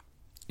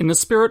In the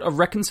spirit of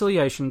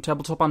reconciliation,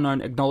 Tabletop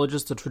Unknown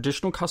acknowledges the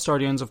traditional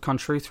custodians of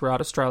country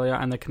throughout Australia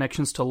and their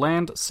connections to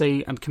land,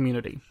 sea, and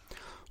community.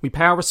 We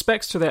pay our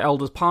respects to their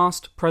elders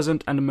past,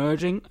 present, and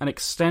emerging, and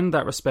extend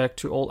that respect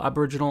to all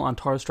Aboriginal and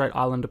Torres Strait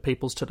Islander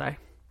peoples today.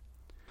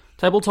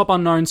 Tabletop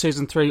Unknown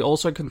Season 3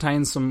 also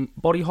contains some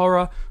body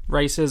horror,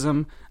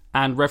 racism,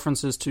 and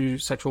references to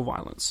sexual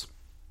violence.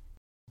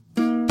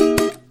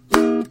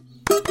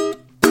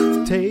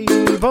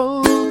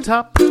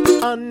 Tabletop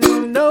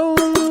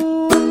Unknown.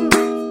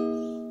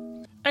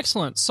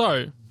 Excellent.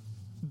 So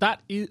that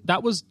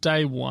was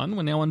day 1.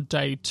 We're now on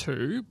day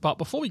 2. But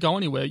before we go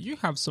anywhere, you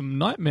have some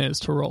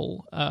nightmares to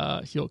roll,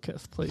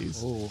 Hjorketh,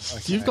 please. Ooh,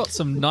 okay. You've got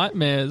some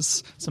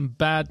nightmares, some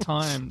bad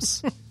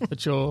times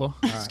that you're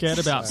scared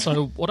about.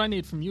 So what I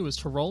need from you is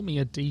to roll me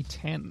a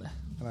d10.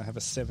 And I have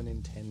a 7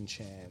 in 10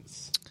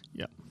 chance.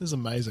 Yeah. This is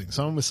amazing.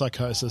 Someone with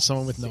psychosis,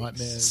 someone with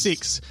nightmares.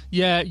 6.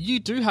 Yeah, you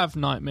do have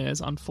nightmares,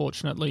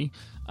 unfortunately.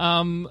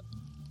 What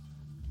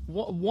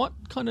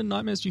kind of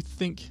nightmares do you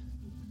think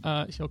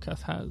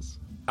Hjorketh has?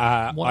 What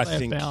I are they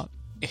think about?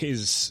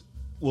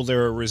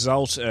 they're a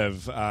result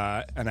of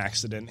an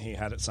accident he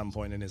had at some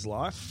point in his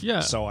life.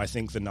 Yeah. So I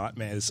think the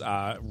nightmares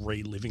are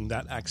reliving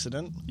that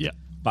accident. Yeah.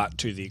 But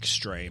to the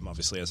extreme,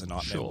 obviously, as a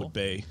nightmare Sure. would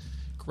be.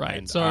 Great.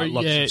 And, So,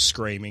 lots yeah. of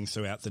screaming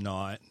throughout the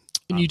night.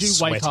 And you do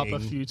wake up a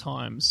sweating. few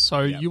times.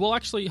 So Yeah. you will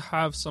actually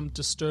have some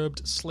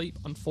disturbed sleep,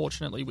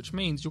 unfortunately, which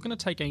means you're going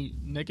to take a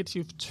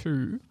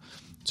 -2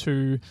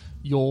 to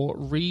your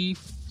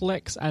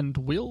reflex and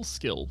will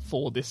skill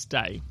for this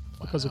day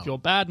because of your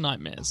bad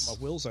nightmares. My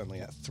will's only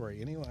at 3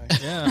 anyway.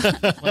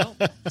 Yeah. Well,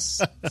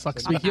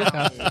 sucks to be here.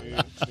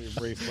 to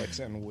reflex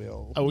and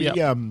will. Are we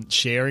Yep.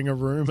 sharing a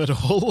room at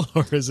all,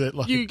 or is it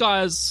like You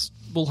guys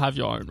will have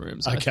your own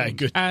rooms. I Okay, think.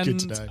 good- And good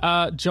to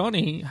know.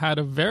 Johnny had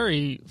a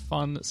very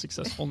fun,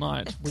 successful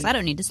night. Because I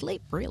don't need to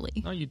sleep, really.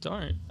 No, you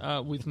don't.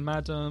 With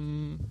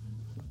Madam...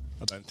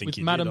 I don't think With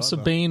you Madam did either.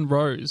 Sabine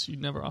Rose. You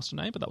never asked her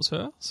name, but that was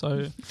her.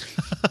 So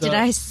Did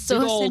I big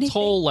source old anything?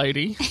 tall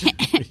lady.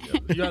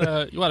 you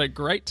had a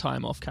great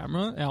time off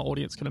camera. Our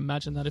audience can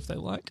imagine that if they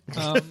like.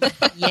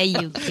 Yeah,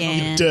 you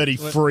can. dirty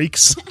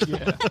freaks?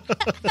 Yeah.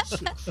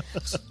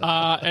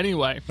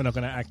 Anyway, We're not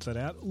going to act that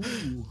out.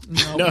 Ooh.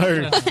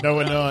 No,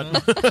 we're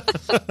not.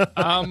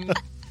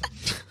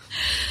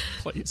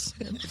 please.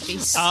 It'd be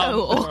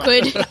so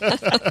awkward.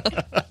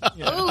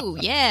 Oh,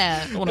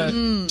 yeah. I want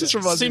to Just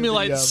reminds me of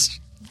simulate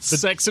the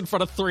sex in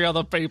front of 3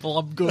 other people.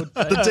 I'm good.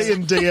 the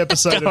D&D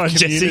episode of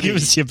Community. Give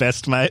us your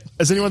best, mate.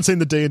 Has anyone seen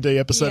the D&D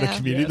episode Yeah. of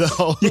Community? Yes. The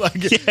whole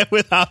Yeah,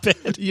 with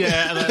Upend.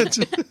 Yeah.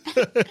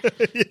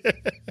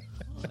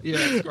 Yeah,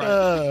 it's great.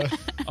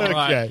 All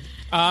right.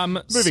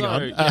 Okay. Moving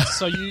on.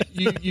 So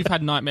you've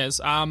had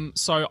nightmares.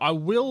 So I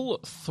will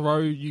throw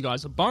you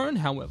guys a bone.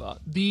 However,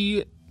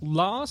 the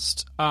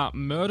last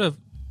murder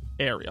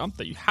area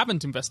that you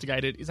haven't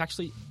investigated is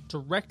actually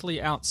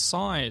directly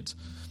outside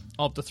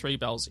of the Three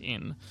Bells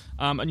Inn,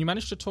 and you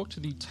managed to talk to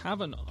the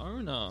tavern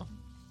owner.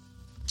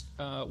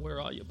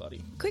 Where are you,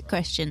 buddy? Quick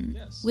question.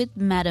 Yes. With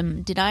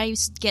Madam, did I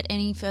get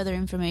any further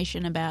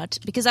information about...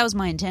 Because that was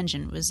my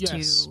intention, was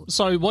Yes. to...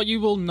 So what you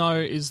will know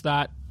is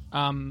that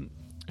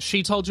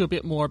she told you a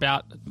bit more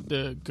about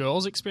the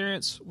girl's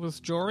experience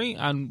with Jory,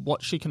 and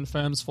what she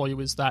confirms for you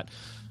is that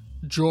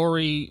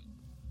Jory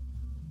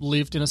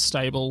lived in a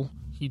stable.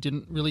 He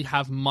didn't really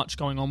have much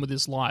going on with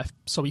his life,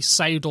 so he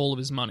saved all of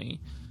his money.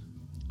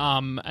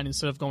 And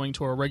instead of going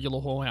to a regular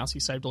whorehouse, he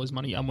saved all his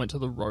money and went to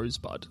the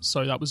Rosebud.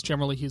 So that was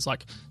generally his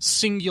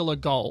singular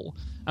goal.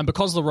 And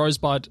because the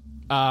Rosebud,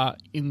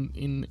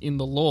 in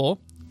the law,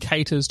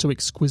 caters to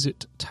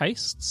exquisite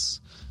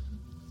tastes,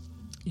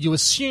 you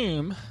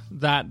assume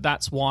that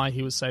that's why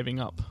he was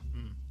saving up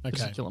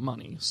particular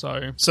money.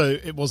 So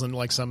it wasn't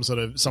like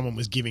someone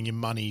was giving him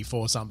money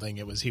for something.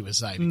 It was he was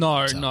saving. no,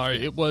 himself.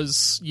 it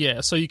was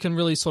So you can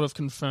really sort of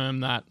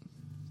confirm that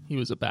he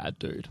was a bad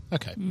dude.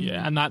 Okay.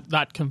 Yeah, and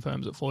that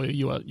confirms it for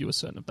you. You were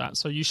certain of that.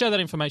 So you share that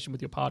information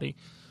with your party.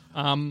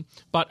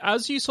 But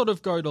as you sort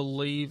of go to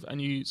leave and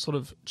you sort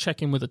of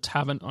check in with the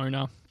tavern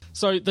owner.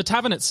 So the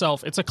tavern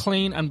itself, it's a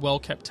clean and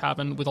well-kept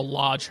tavern with a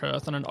large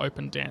hearth and an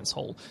open dance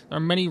hall. There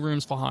are many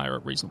rooms for hire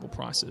at reasonable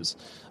prices.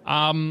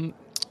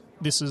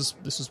 This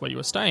is where you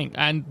are staying.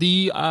 And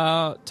the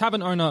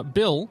tavern owner,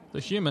 Bill, the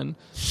human,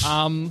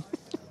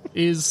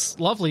 is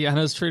lovely and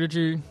has treated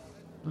you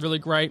really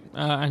great,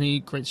 and he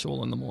greets you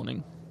all in the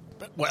morning.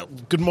 Well,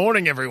 good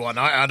morning, everyone.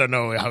 I don't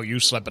know how you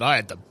slept, but I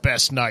had the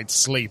best night's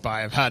sleep I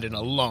have had in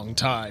a long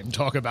time.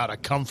 Talk about a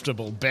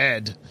comfortable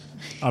bed.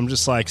 I'm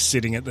just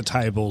sitting at the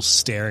table,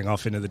 staring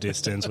off into the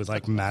distance with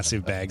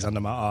massive bags under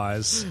my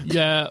eyes.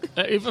 Yeah,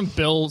 even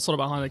Bill, sort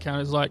of behind the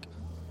counter, is like,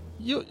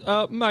 "You,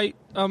 mate,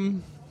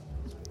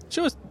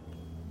 was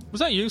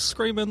that you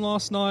screaming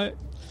last night?"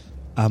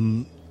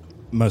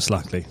 Most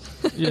likely.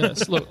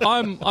 Yes. Look,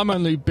 I'm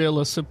only Bill,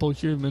 a simple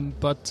human,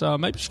 but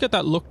maybe you should get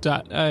that looked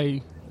at,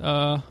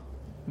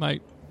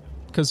 mate,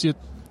 because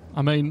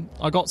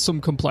I got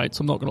some complaints.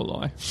 I'm not gonna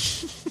lie,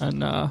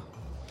 and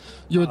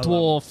you're a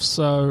dwarf,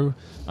 so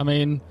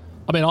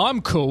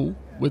I'm cool.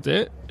 with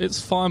it.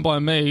 It's fine by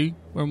me.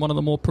 We're in one of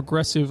the more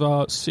progressive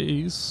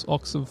cities,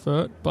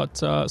 Oxenfurt, but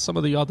some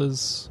of the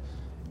others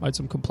made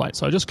some complaints.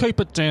 So just keep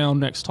it down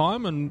next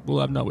time and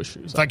we'll have no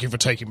issues. Thank you for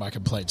taking my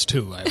complaints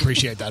too. I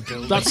appreciate that,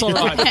 Bill. That's all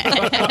right.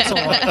 That's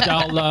all right,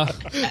 Dal.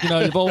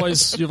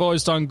 You've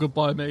always done good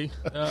by me.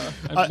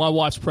 And my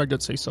wife's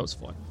pregnancy, so it's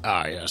fine.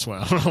 Ah, yes,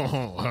 well,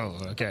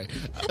 okay.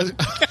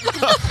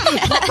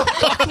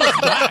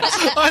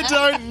 I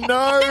don't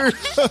know.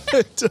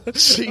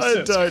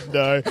 I don't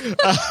know.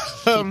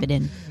 Keep it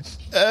in.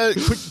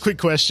 Quick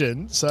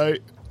question. So,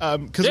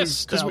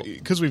 Yes,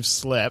 because we've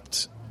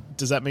slept,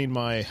 does that mean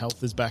my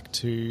health is back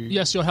to...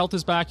 Yes, your health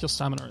is back, your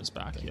stamina is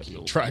back.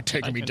 Try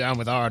taking me down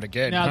with Art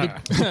again. Now,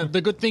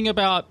 the good thing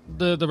about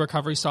the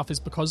recovery stuff is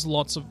because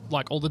lots of,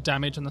 all the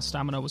damage and the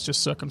stamina was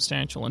just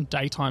circumstantial and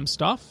daytime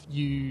stuff,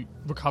 you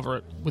recover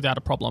it without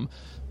a problem.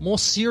 More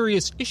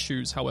serious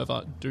issues,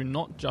 however, do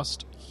not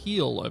just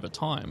heal over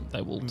time.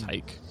 They will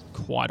take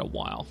quite a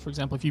while. For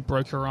example, if you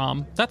broke your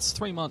arm, that's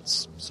 3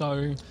 months.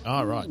 So...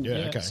 Oh, right.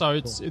 Yeah, okay. So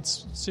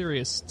it's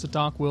serious. It's a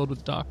dark world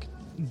with dark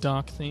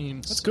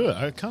themes. That's good.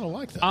 I kind of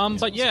like that.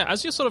 But yeah,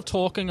 as you're sort of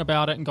talking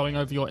about it and going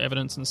over your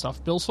evidence and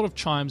stuff, Bill sort of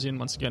chimes in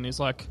once again. He's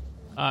like,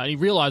 he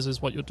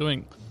realizes what you're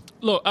doing.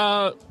 Look,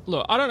 I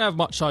don't have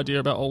much idea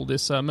about all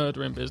this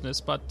murdering business,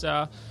 but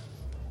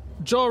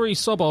Jory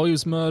Sobo, he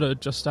was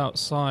murdered just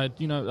outside.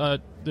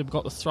 They've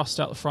got the thrust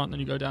out the front, and then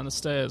you go down the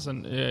stairs,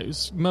 and he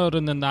was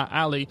murdered in that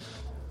alley.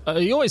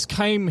 He always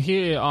came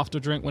here after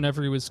drink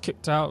whenever he was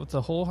kicked out of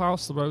the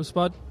whorehouse, the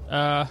Rosebud.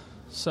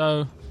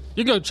 So...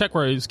 You can go check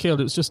where he was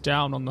killed. It was just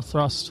down on the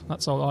thrust.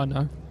 That's all I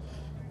know.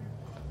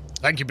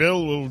 Thank you,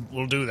 Bill.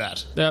 We'll do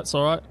that. That's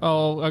all right.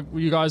 Oh,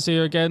 you guys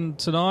here again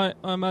tonight,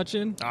 I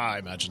imagine? I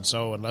imagine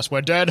so, unless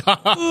we're dead.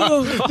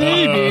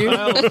 Maybe.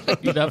 Well,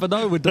 you never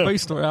know with the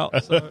beast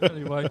out. So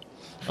anyway,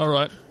 all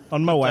right.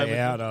 On my way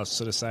out, I'll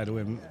sort of say to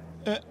him,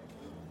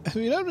 have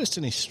you noticed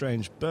any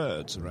strange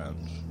birds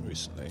around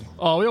recently?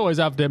 Oh, we always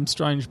have them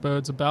strange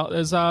birds about.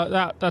 There's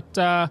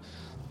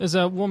there's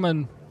a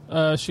woman.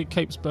 She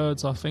keeps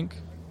birds, I think.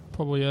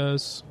 Probably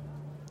hers.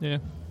 Yeah.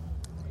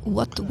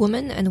 What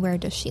woman and where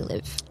does she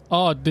live?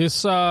 Oh,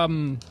 this,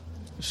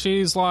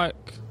 she's like,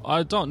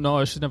 I don't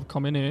know, she's never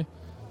come in here.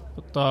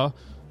 But,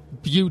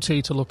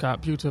 beauty to look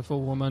at,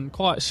 beautiful woman,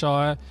 quite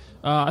shy.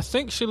 I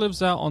think she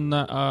lives out on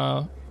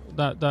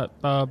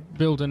that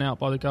building out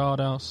by the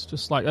guardhouse.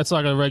 It's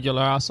like a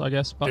regular house, I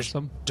guess. But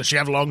Does she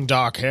have long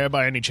dark hair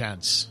by any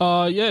chance?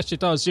 Yeah, she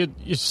does.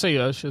 You see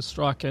her, she's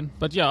striking.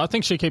 But yeah, I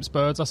think she keeps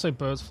birds. I see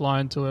birds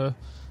fly into her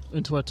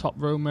top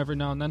room every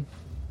now and then.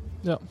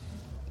 Yeah.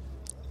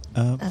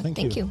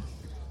 Thank you.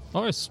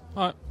 Nice.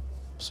 All right.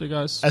 See you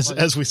guys.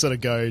 As we sort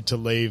of go to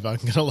leave, I'm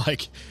going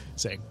to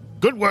say,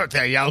 good work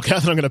there,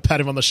 Yalkath, and I'm going to pat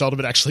him on the shoulder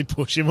but actually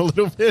push him a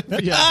little bit.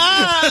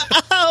 Yeah.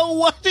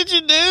 Why did you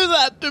do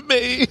that to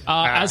me?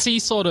 As he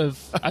sort of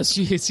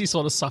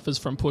suffers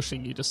from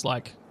pushing, you just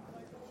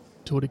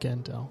do it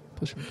again, Dal.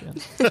 Push him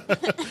again.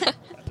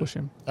 Push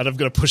him. And I'm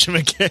going to push him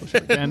again. Push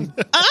him again.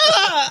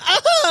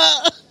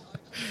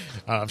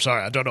 I'm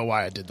sorry, I don't know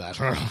why I did that.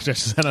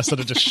 And I sort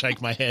of just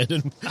shake my head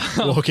and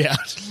walk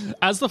out.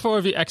 As the four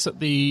of you exit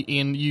the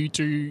inn, you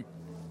do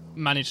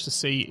manage to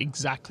see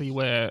exactly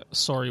where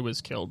Sorry was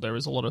killed. There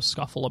is a lot of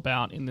scuffle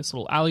about in this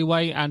little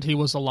alleyway, and he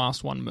was the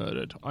last one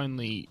murdered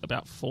only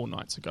about 4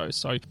 nights ago.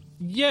 So,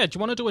 yeah, do you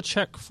want to do a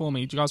check for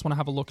me? Do you guys want to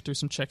have a look, do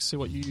some checks, see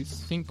what you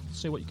think,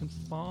 see what you can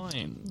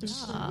find?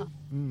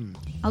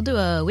 I'll do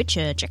a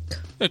Witcher check.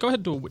 Yeah, go ahead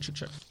and do a Witcher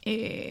check.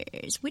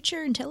 Is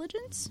Witcher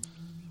intelligence?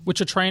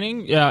 Witcher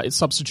training, yeah, it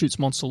substitutes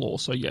monster law,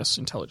 so yes,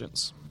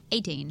 intelligence.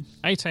 18.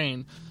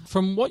 18.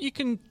 From what you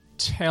can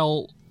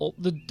tell,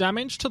 the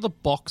damage to the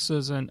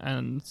boxes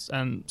and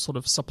sort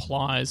of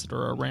supplies that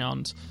are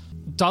around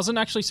doesn't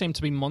actually seem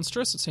to be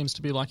monstrous. It seems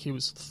to be like he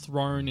was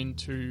thrown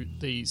into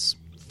these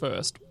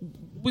first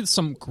with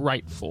some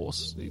great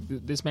force.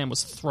 This man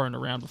was thrown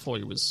around before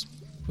he was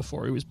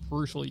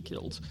brutally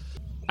killed.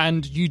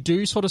 And you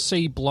do sort of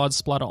see blood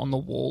splatter on the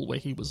wall where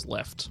he was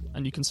left.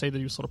 And you can see that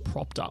he was sort of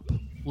propped up.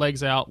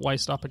 Legs out,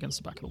 waist up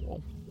against the back of the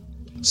wall.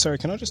 Sorry,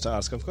 can I just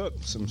ask? I've got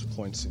some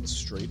points in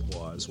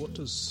Streetwise. What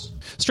does...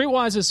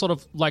 Streetwise is sort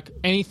of like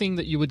anything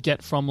that you would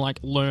get from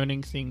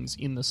learning things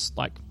in this,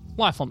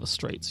 life on the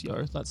streets,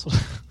 that sort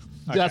of...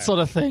 Okay. That sort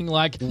of thing.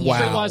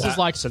 Streetwise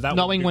is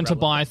knowing when to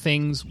buy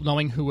things,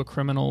 knowing who are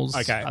criminals,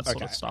 that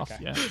sort of stuff.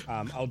 Okay.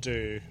 Yeah. I'll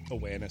do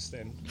awareness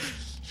then.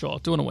 Sure,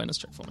 do an awareness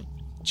check for me.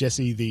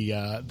 Jesse,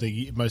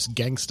 the most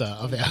gangster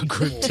of our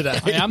group today.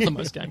 I am the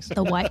most gangster.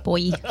 The white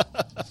boy.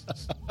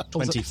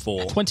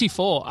 24.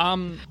 24.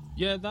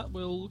 Yeah, that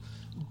will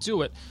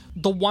do it.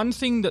 The one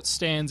thing that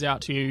stands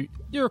out to you,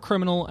 you're a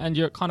criminal and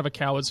you're kind of a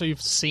coward, so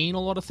you've seen a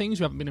lot of things,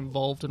 you haven't been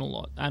involved in a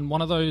lot. And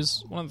one of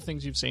the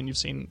things you've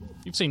seen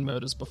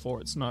murders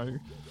before.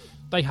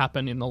 They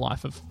happen in the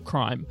life of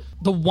crime.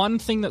 The one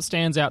thing that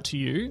stands out to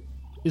you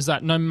is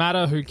that no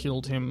matter who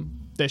killed him,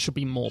 there should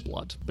be more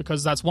blood,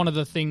 because that's one of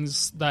the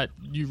things that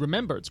you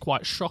remember. It's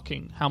quite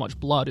shocking how much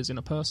blood is in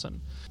a person.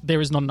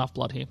 There is not enough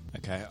blood here.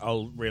 Okay,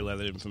 I'll relay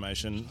that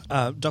information.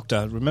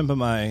 Doctor, remember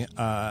my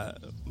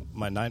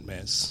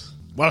nightmares?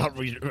 Well,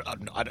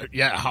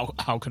 yeah,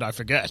 how could I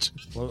forget?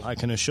 Well, I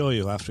can assure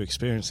you, after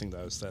experiencing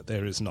those, that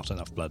there is not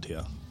enough blood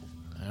here.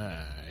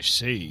 I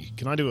see.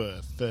 Can I do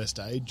a first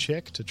aid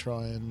check to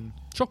try and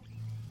Sure.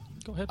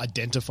 Go ahead.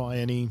 identify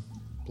any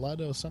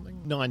blood or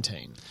something?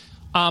 19.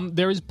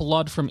 There is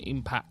blood from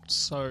impact.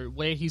 So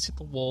where he's hit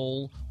the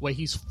wall, where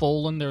he's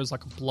fallen, there is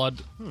like a blood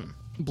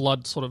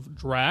sort of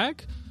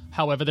drag.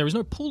 However, there is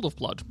no pool of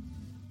blood.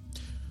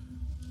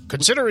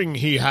 Considering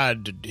he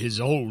had his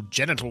whole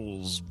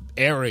genitals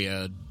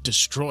area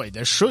destroyed,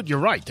 you're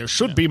right, there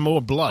should be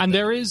more blood. And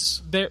there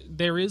is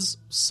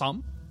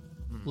some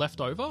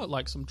left over,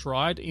 like some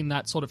dried in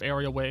that sort of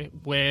area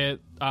where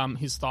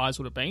his thighs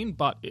would have been,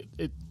 but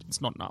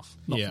it's not enough.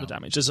 Not for the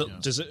damage. Does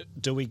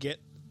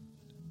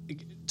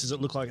it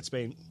look like it's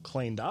been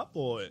cleaned up,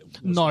 or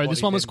no?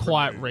 This one was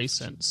quite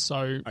recent.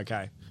 So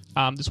okay.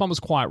 This one was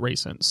quite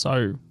recent.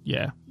 So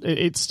yeah,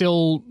 it's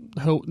still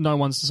no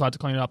one's decided to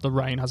clean it up. The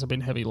rain hasn't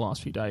been heavy the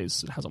last few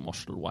days. It hasn't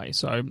washed it away.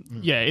 So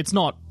yeah, it's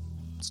not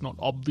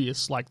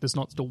obvious. Like there's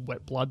not still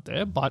wet blood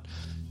there, but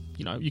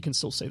you can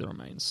still see the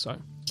remains. So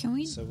Can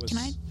I?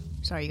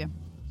 Sorry, you go.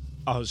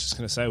 I was just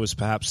going to say, was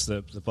perhaps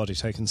the body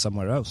taken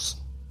somewhere else?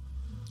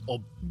 Or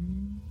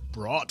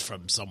brought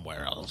from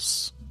somewhere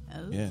else.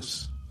 Oh.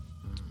 Yes.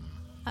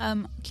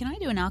 Can I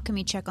do an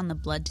alchemy check on the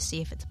blood to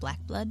see if it's black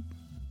blood?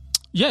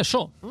 yeah,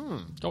 sure.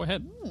 Go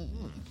ahead.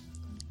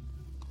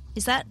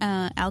 Is that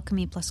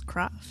alchemy plus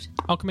craft?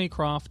 Alchemy,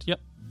 craft. Yep,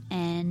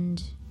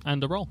 And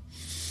and a roll.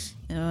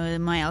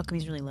 my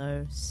alchemy's really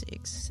low.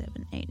 6,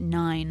 7, 8,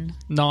 9.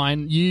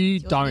 9. You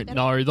Yours don't better?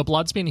 know. The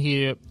blood's been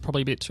here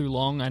probably a bit too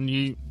long, and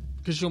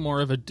because you're more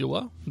of a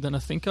doer than a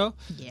thinker.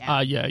 Yeah.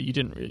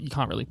 You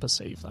can't really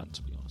perceive that,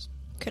 to be honest.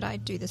 Could I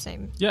do the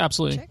same? Yeah,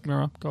 absolutely. Check.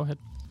 Mira, go ahead.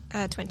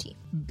 20.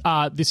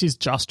 This is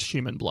just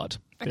human blood.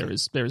 Okay.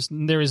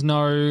 There is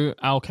no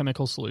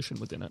alchemical solution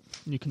within it.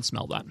 You can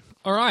smell that.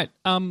 All right.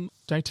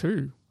 Day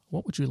 2.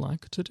 What would you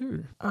like to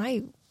do?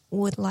 I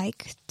would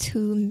like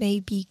to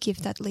maybe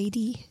give that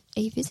lady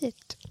a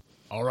visit.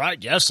 All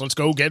right, yes, let's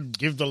go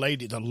give the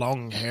lady, the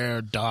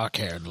long-haired,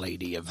 dark-haired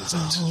lady a visit.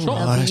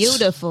 A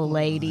beautiful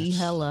lady.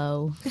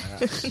 Hello.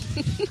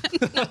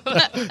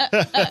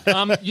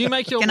 You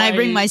make your Can way. I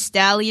bring my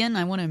stallion?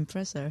 I want to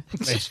impress her.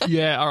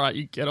 Yeah, all right.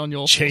 You get on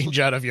your Change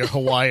out of your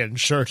Hawaiian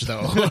shirt, though.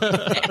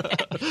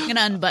 I'm going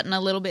to unbutton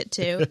a little bit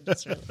too.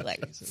 Just really,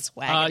 like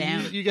swag it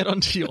down. you get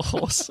onto your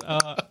horse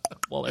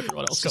while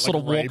everyone else just sort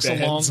of Like walks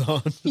along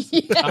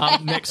Ray-Bans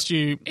on. next to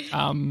you.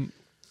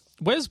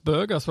 Where's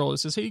Burger,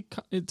 Thrallus?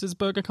 Does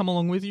Burger come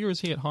along with you, or is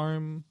he at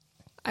home?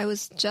 I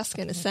was just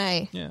going to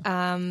say,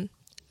 Yeah.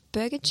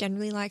 Burger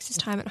generally likes his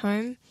time at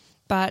home,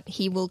 but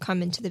he will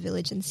come into the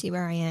village and see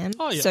where I am.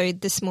 Oh, yeah. So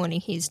this morning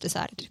he's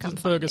decided to come.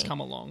 find Burger's me. come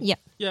along. Yeah.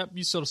 Yeah,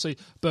 you sort of see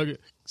Burger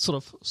sort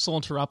of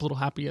saunter up, a little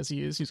happy as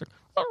he is. He's like,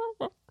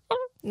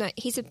 No,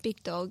 he's a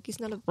big dog. He's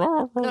not a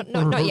not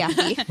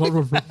yappy.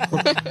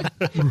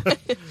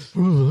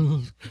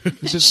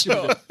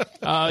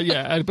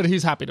 but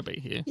he's happy to be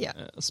here. Yeah.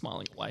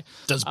 Smiling away.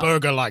 Does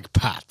Burger like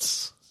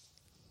pats?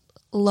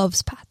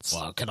 Loves pats.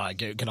 Well, can I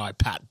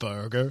pat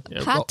Burger?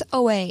 Yeah, Pat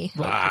away,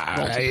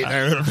 Hey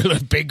there,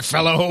 big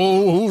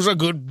fellow. Who's a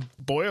good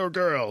boy or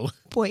girl?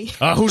 boy.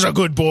 Who's a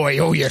good boy?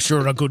 Oh, yes,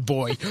 you're a good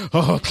boy.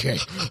 Okay,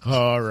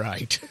 all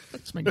right.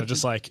 I'll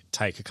just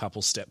take a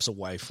couple steps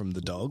away from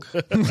the dog.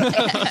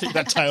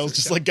 That tail's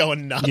just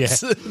going nuts.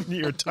 Yeah.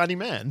 You're a tiny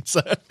man.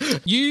 So.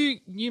 You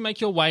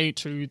make your way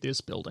to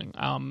this building.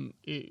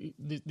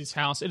 This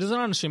house. It is an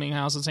unassuming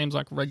house. It seems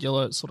like a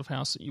regular sort of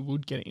house that you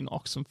would get in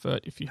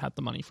Oxenfurt if you had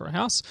the money for a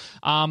house.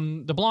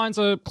 The blinds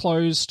are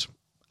closed,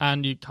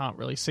 and you can't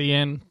really see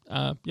in.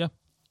 Yeah.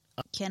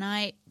 Can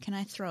I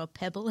throw a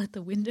pebble at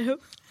the window?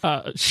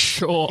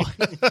 Sure.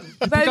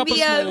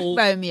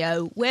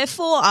 Romeo,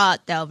 wherefore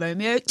art thou,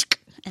 Romeo?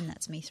 And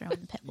that's me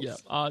throwing pebbles.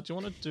 Yeah. Do you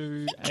want to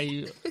do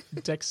a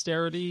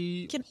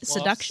dexterity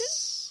Seduction?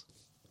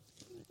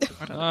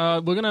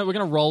 We're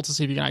gonna roll to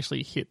see if you can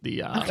actually hit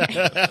the.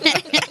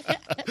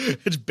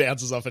 It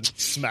pbounces off and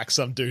smacks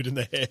some dude in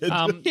the head.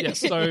 Yeah.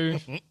 So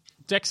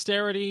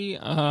dexterity,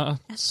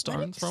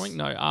 stone throwing.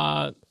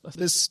 No.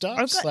 There's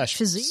staff /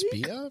 physique?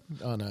 spear.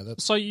 Oh no,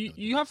 that's So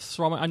you have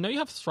throwing. I know you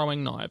have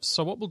throwing knives.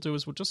 So what we'll do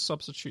is we'll just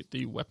substitute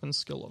the weapon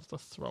skill of the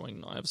throwing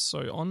knives.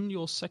 So on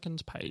your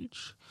second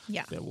page,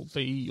 Yeah. there will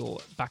be your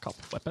backup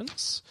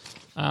weapons.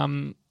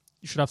 You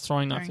should have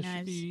throwing knives. Throwing There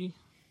should be-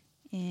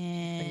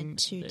 And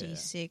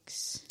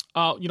 2d6.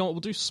 You know what? We'll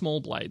do small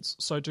blades.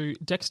 So do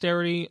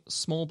dexterity,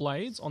 small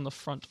blades on the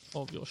front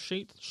of your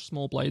sheet.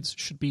 Small blades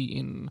should be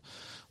in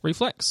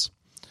reflex.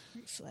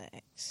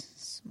 Reflex.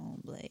 Small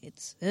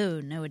blades.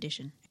 Oh, no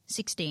addition.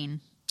 16.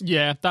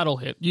 Yeah, that'll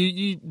hit.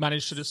 You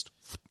manage to just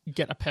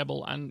get a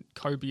pebble and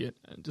Kobe it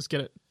and just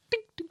get it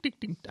ding, ding, ding,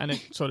 ding, and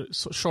it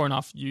sure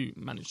enough, you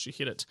manage to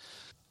hit it.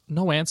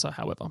 No answer,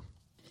 however.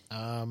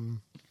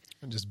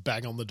 and just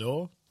bang on the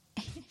door.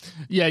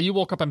 Yeah, you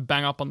walk up and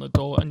bang up on the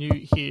door, and you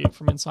hear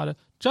from inside,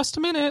 "Just a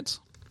minute."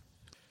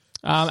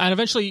 And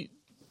eventually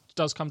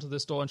does come to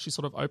this door, and she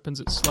sort of opens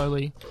it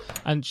slowly,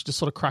 and she just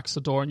sort of cracks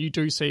the door, and you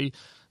do see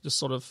just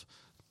sort of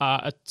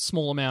a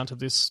small amount of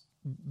this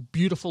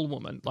beautiful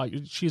woman. Like,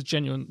 she's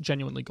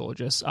genuinely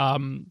gorgeous.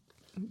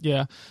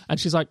 Yeah, and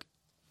she's like,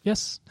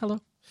 "Yes,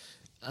 hello."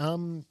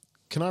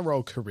 Can I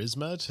roll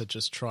charisma to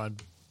just try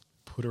and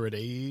put her at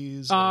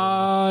ease?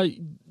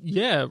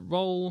 Yeah,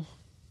 roll.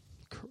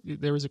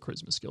 There is a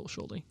charisma skill,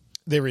 surely.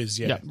 There is,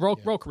 yeah. Yeah, roll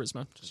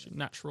charisma, just your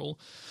natural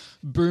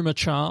boomer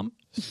charm.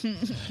 It's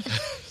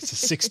a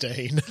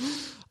 16.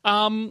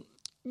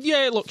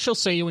 Yeah, look, she'll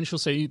see you and she'll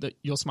see that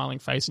your smiling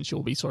face, and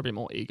she'll be sort of a bit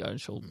more eager, and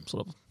she'll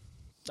sort of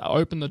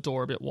open the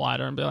door a bit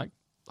wider and be like,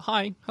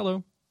 "Hi,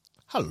 hello."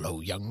 Hello,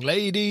 young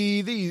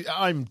lady.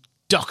 I'm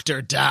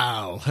Dr.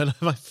 Dow. And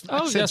my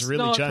accent's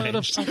really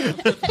changed.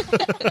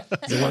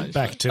 You went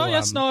back to. Oh,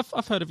 yes, no,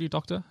 I've heard of you,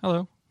 Doctor.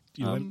 Hello.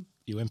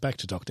 You went back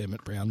to Dr.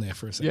 Emmett Brown there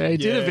for a second. Yeah, he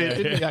did a bit,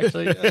 didn't he,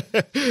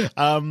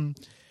 actually?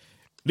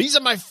 These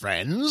are my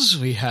friends.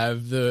 We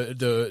have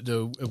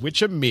the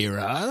Witch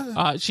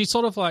Amira. She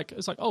sort of like,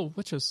 it's like, "Oh,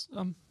 witches."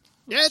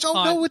 Yes,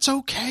 hi. no, it's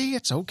okay.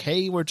 It's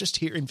okay. We're just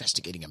here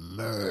investigating a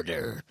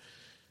murder.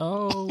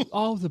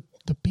 Oh,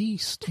 the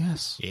beast,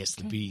 yes. Yes,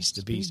 the beast.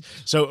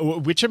 So,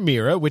 Witch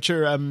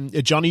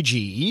Amira, Johnny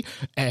G.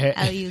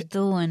 How you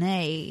doing,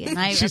 eh? And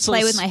I She sort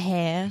play of with my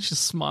hair. She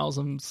just smiles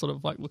and sort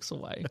of like looks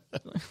away.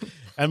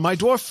 And my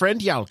dwarf friend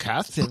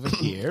Yalkath over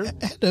here.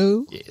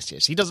 Hello.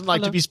 Yes. He doesn't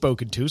like to be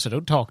spoken to, so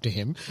don't talk to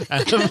him.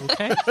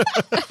 Okay.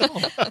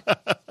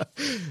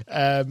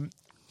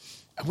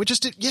 We're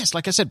just, yes,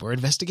 like I said, we're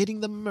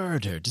investigating the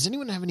murder. Does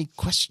anyone have any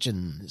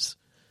questions?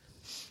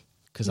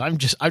 Because I've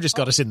just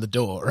got us in the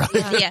door,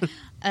 right?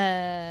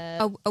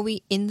 Yeah. Are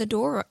we in the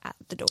door or at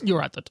the door?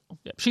 You're at the door.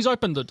 Yeah. She's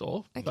opened the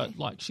door, Okay. but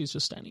like she's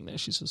just standing there.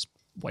 She's just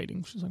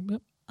waiting. She's like,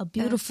 "Yep." A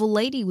beautiful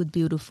lady with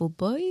beautiful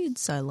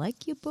birds. I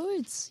like your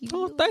birds.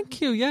 "Oh,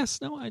 thank you. Yes.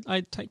 No,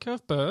 I take care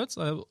of birds.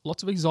 I have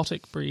lots of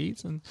exotic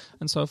breeds and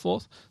so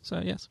forth. So,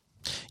 yes."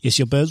 Yes,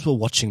 your birds were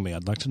watching me.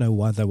 I'd like to know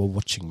why they were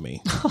watching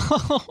me.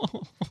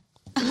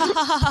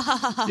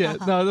 Yeah,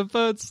 no, the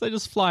birds, they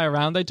just fly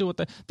around. They do what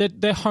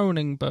they're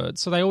honing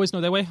birds, so they always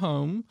know their way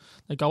home.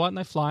 They go out and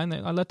they fly, and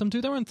I let them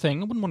do their own thing.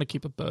 I wouldn't want to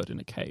keep a bird in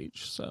a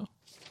cage, so.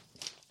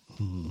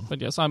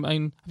 But yes, I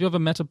mean, have you ever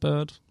met a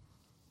bird?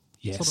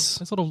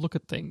 Yes. I sort of look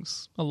at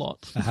things a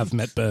lot. I have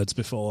met birds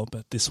before,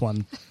 but this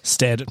one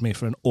stared at me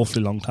for an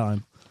awfully long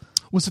time.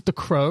 Was it the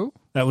crow?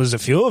 That was a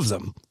few of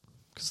them.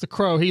 Because the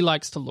crow, he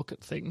likes to look at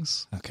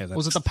things. Okay,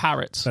 Was it the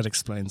parrot? That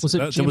explains Was it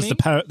There was Jimmy? the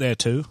parrot there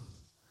too.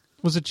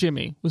 Was it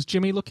Jimmy? Was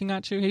Jimmy looking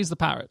at you? He's the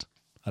parrot.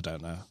 I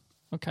don't know.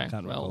 Okay,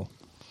 Can't well, recall.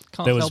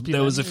 can't There was- help you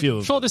there then. was a few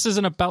of Sure, them. this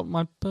isn't about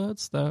my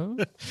birds, though.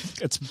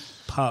 It's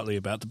partly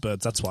about the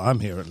birds. That's why I'm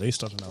here, at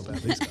least. I don't know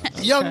about these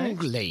guys. Young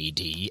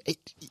lady, it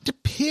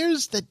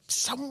appears that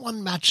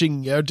someone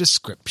matching your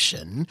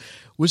description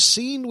was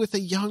seen with a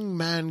young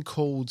man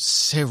called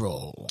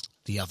Cyril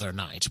the other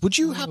night. Would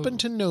you happen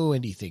to know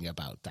anything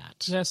about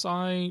that? Yes,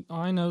 I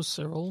know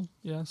Cyril.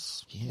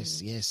 Yes.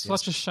 Yes.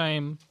 Such a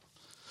shame.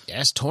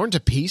 Yes, torn to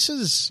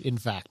pieces, in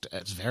fact.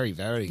 It's very,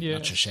 very Yes,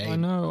 much a shame. I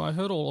know. I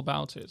heard all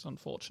about it,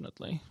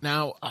 unfortunately.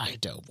 Now, I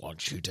don't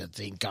want you to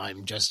think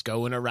I'm just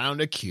going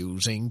around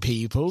accusing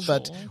people,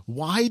 but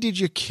why did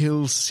you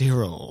kill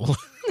Cyril?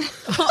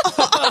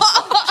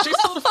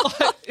 She's sort of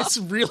like, it's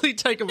really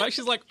taken back.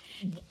 She's like,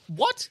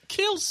 "What?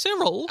 Kill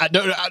Cyril?"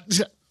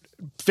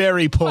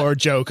 Very poor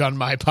joke on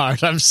my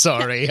part. I'm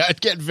sorry.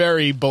 I'd get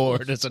very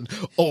bored as an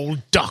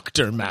old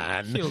doctor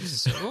man. Killed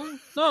Cyril?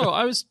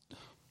 No,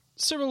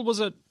 Cyril was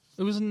a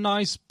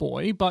nice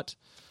boy, but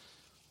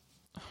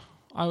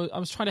I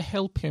was trying to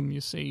help him,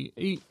 you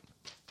see.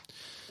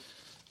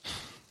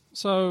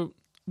 So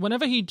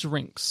whenever he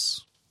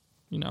drinks,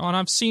 and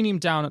I've seen him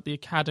down at the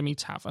Academy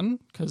Tavern,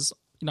 because,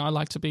 I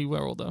like to be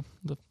where all the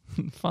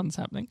fun's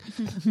happening.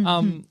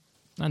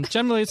 And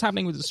generally it's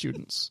happening with the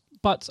students.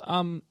 But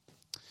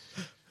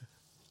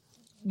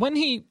when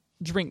he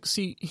drinks,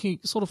 he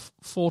sort of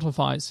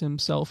fortifies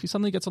himself. He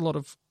suddenly gets a lot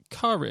of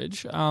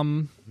courage.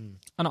 And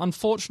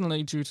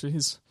unfortunately, due to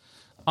his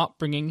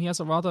upbringing, he has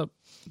a rather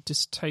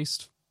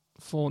distaste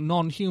for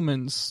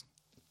non-humans.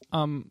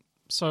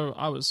 So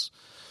I was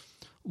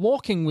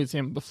walking with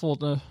him before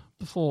the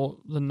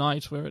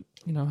night where it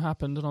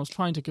happened, and I was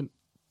trying to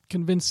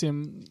convince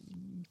him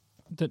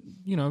that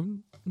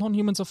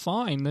non-humans are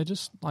fine. They're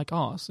just like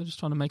us. They're just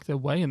trying to make their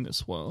way in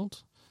this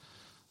world.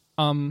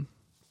 And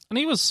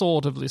he was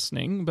sort of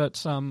listening,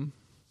 but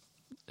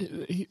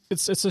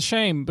it's a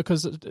shame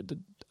because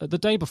the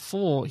day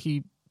before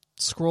he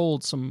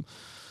scrawled some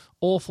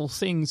awful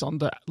things on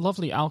the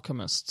lovely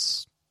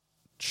alchemist's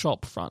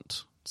shop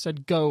front.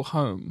 Said, "Go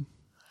home."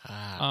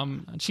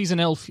 And she's an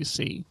elf, you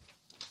see.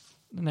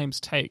 The name's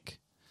Take.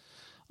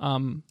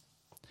 And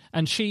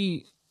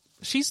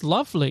she's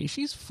lovely.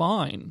 She's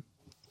fine.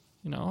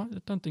 I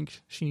don't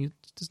think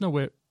there's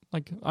nowhere,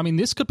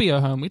 this could be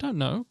her home. We don't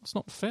know. It's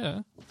not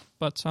fair.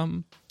 But,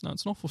 no,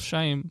 it's an awful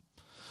shame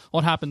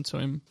what happened to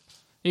him.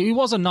 He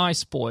was a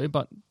nice boy,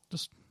 but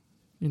just,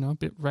 a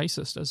bit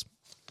racist, as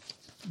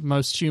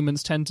most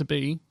humans tend to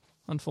be,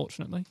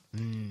 unfortunately.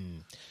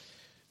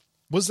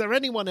 Was there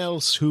anyone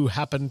else who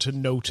happened to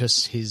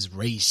notice his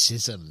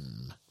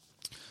racism?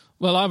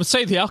 Well, I would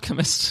say the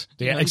alchemist.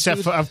 Yeah,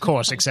 except for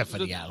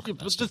the alchemist.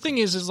 But the thing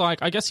is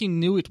like, I guess he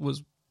knew it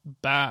was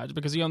bad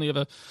because he only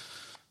ever,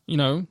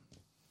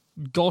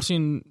 got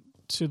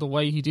into the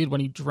way he did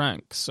when he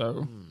drank.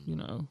 So,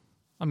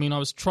 I mean, I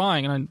was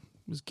trying and I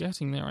was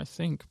getting there, I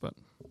think, but...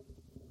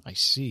 I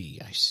see.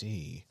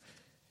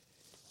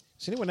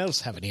 Does anyone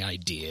else have any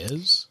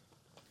ideas?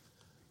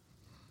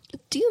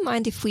 Do you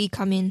mind if we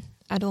come in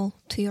at all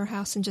to your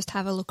house and just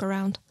have a look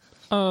around?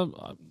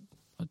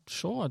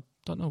 Sure, I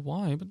don't know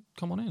why, but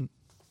come on in.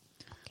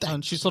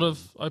 And she sort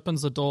of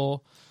opens the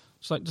door.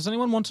 She's like, does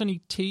anyone want any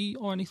tea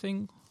or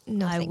anything?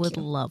 No, I thank would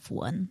you. love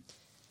one.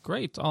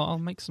 Great, I'll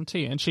make some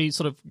tea. And she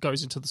sort of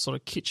goes into the sort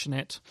of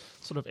kitchenette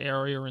sort of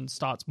area and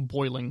starts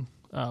boiling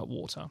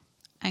water.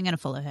 I'm going to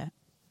follow her.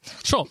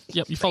 Sure,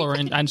 yep, you follow her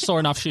in, and sure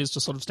enough, she is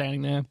just sort of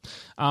standing there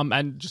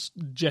and just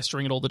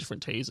gesturing at all the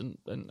different teas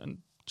and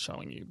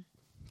showing you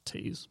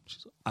teas.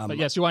 But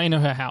yes, you are in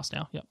her house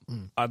now, yep.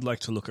 I'd like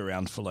to look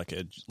around for like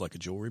a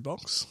jewelry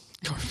box.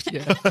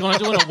 Yeah. Do you want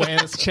to do an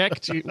awareness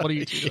check? What are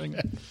you doing?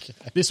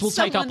 This will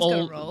take up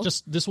Someone's gotta roll.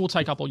 This will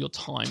take up all your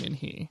time in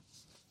here.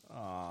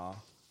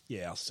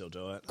 Yeah, I'll still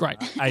do it. Great.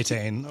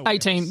 18.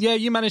 18. Yeah,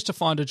 you managed to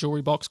find a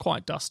jewelry box,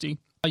 quite dusty.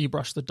 You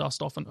brush the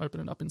dust off and open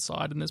it up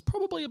inside, and there's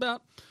probably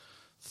about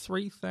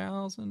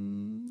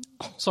 300.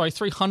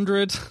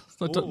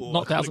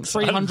 Not thousand.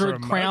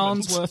 300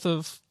 crowns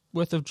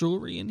worth of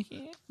jewelry in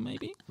here,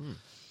 maybe.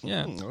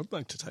 Yeah. I'd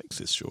like to take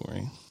this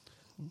jewelry.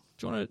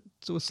 Do you want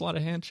to do a sleight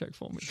of hand check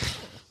for me?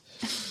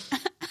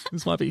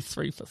 This might be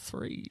 3 for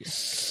 3.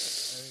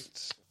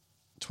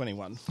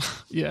 21.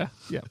 Yeah.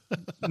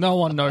 No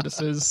one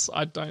notices,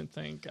 I don't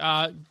think.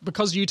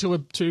 Because you two are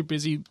too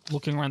busy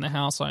looking around the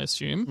house, I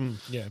assume.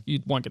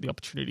 You won't get the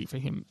opportunity for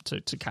him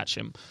to catch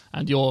him.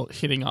 And you're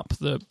hitting up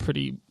the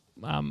pretty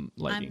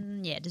lady.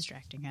 I'm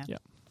distracting her. Yeah.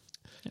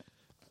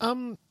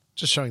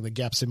 Just showing the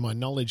gaps in my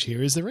knowledge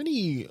here. Is there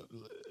any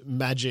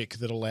magic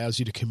that allows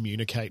you to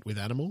communicate with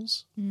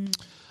animals? Do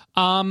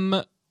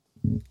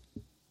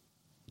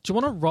you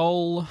want to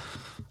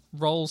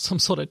roll some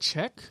sort of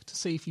check to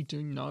see if you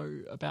do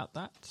know about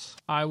that?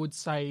 I would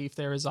say if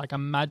there is like a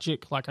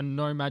magic, like a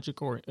no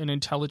magic or an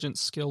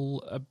intelligence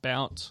skill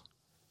about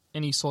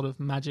any sort of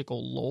magic or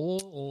law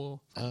or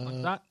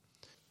like that.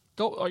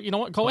 Go. You know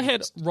what? Go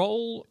ahead.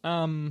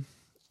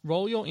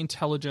 Roll your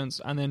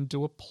intelligence and then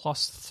do a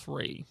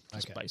 +3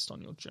 just based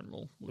on your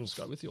general. We'll just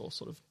go with your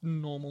sort of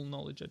normal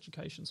knowledge,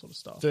 education sort of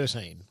stuff.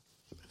 13.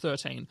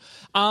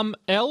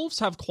 Elves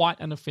have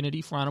quite an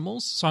affinity for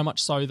animals, so much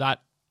so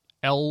that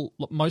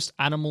most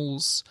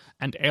animals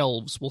and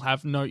elves will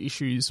have no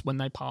issues when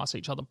they pass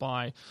each other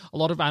by. A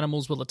lot of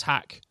animals will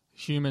attack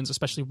humans,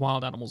 especially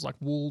wild animals like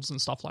wolves and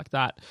stuff like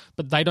that,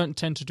 but they don't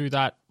tend to do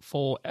that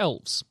for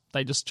elves.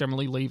 They just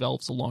generally leave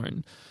elves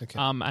alone,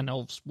 and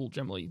elves will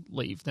generally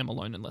leave them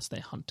alone unless they're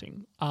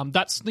hunting.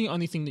 That's the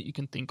only thing that you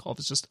can think of,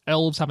 is just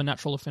elves have a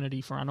natural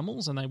affinity for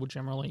animals, and they would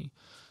generally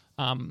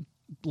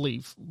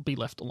be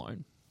left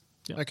alone.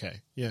 Yeah.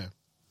 Okay, yeah.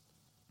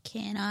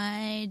 Can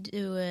I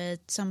do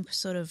some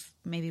sort of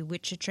maybe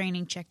Witcher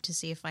training check to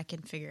see if I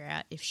can figure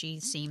out if she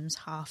seems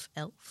half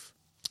elf?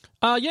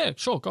 Yeah,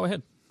 sure, go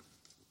ahead.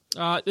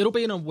 It'll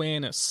be an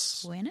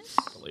awareness, I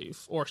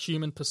believe, or a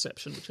human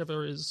perception,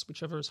 whichever is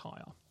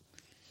higher.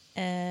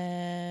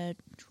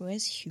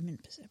 Where's human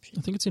perception?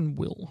 I think it's in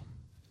will.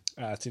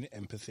 It's in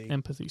empathy.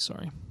 Empathy,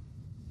 sorry.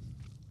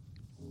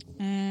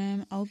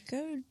 I'll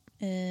go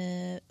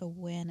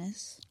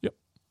awareness. Yep.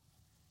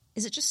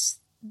 Is it just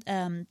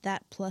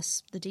that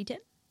plus the D10?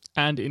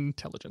 And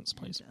intelligence,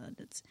 please.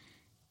 It's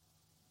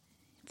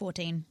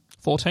 14.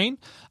 14.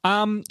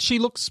 She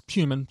looks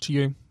human to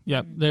you.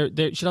 Yeah,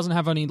 she doesn't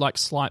have any like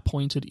slight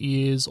pointed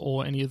ears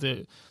or any of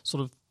the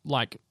sort of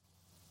like.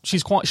 She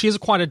is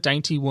quite a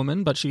dainty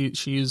woman, but she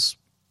is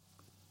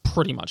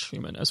pretty much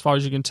human as far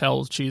as you can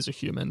tell. She is a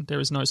human. There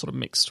is no sort of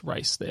mixed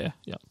race there.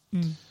 Yeah.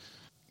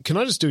 Can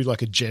I just do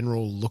like a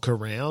general look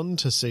around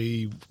to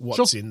see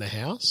what's in the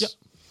house?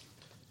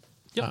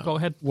 Yep. Go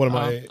ahead. What am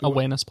I?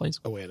 Awareness, please.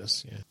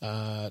 Awareness.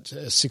 Yeah.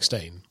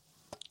 16.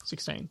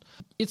 16.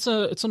 It's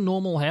a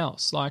normal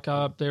house. Like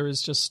there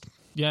is just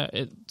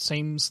it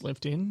seems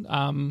lived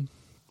in.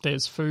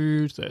 There's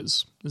food.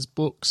 There's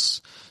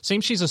books.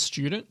 Seems she's a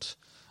student,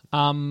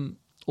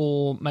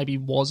 or maybe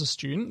was a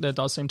student. There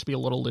does seem to be a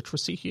lot of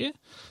literacy here.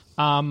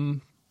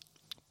 But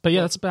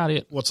yeah, that's about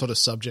it. What sort of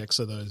subjects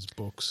are those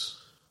books?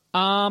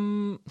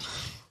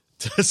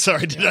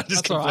 Sorry, did I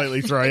just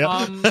completely throw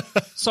you?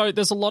 So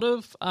there's a lot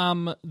of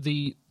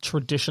the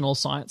traditional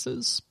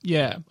sciences.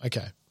 Yeah.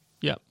 Okay.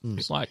 Yeah.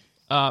 It's like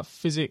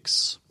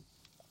physics,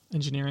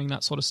 engineering,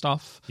 that sort of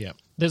stuff. Yeah.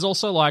 There's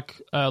also like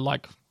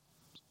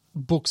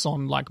books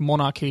on like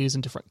monarchies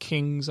and different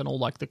kings and all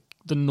like the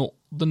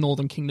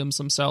northern kingdoms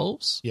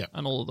themselves. Yeah.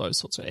 And all of those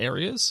sorts of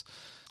areas.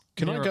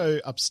 Can I go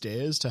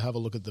upstairs to have a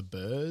look at the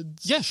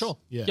birds? Yeah, sure.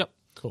 Yeah. Yep.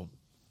 Cool.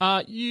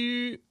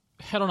 You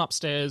head on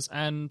upstairs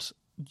and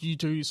you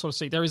do sort of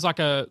see there is like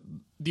the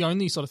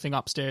only sort of thing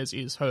upstairs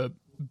is her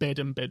bed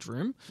and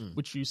bedroom,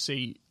 which you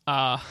see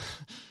Hilkath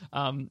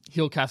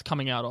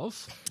coming out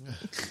of.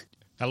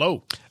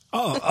 Hello.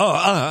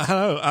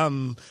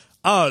 Hello.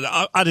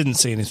 I didn't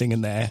see anything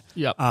in there.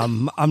 Yep.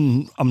 I'm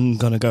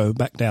gonna go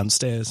back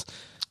downstairs.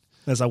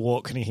 As I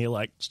walk, can you hear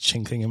like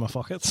chinking in my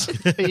pockets?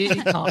 He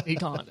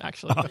can't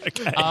actually.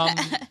 Okay.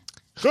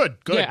 Good.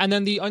 Yeah, and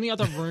then the only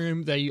other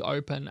room that you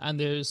open, and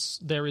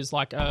there is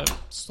like a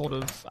sort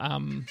of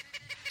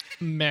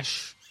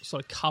mesh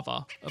sort of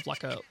cover of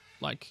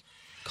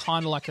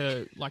kind of like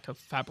a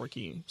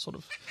fabricy sort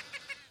of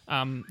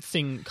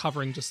thing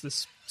covering just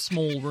this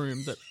small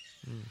room that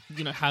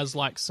has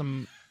like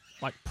some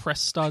like press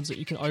studs that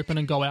you can open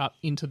and go out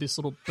into this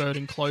little bird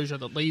enclosure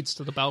that leads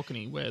to the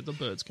balcony where the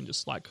birds can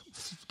just like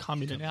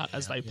come in and out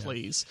as they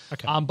please.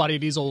 Okay. But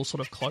it is all sort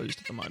of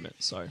closed at the moment,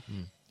 so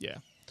yeah.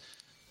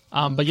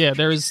 But yeah,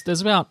 there's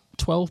about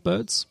 12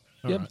 birds.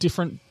 Yep, right.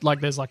 different.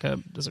 Like there's a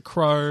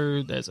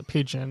crow, there's a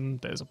pigeon,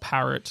 there's a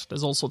parrot,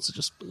 there's all sorts of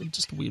just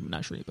weird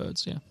menagerie of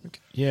birds. Yeah,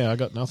 Yeah, I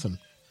got nothing.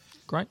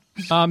 great.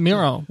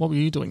 Mira, what were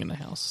you doing in the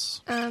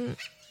house? Can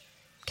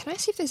I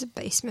see if there's a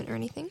basement or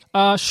anything?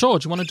 Sure.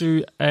 Do you want to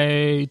do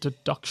a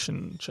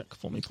deduction check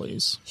for me,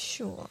 please?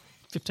 Sure.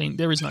 15.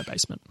 There is no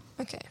basement.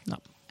 Okay. No.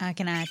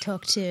 Can I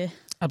talk to...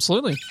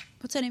 Absolutely.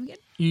 What's her name again?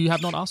 You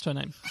have not asked her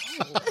name.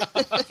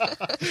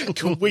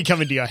 Can we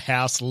come into your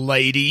house,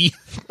 lady?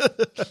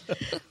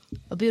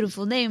 A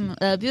beautiful name.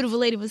 A beautiful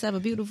lady must have a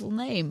beautiful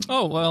name.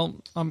 Oh, well,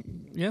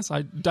 yes,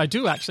 I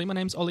do actually. My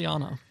name's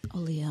Oleana.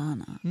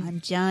 Oleana. I'm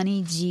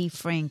Johnny G.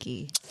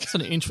 Frankie. It's an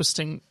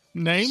interesting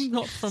name,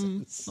 not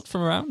from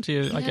around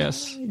here, I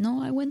guess.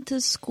 No, I went to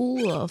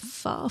school a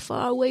far,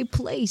 far away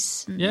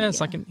place. And Yes,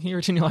 I can hear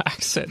it in your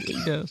accent.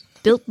 Yes.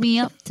 built me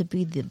up to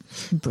be the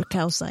brick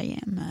house I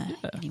am.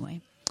 Anyway,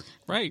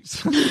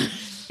 Great.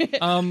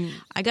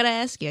 I gotta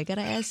ask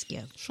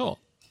you. Sure.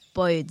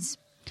 Birds.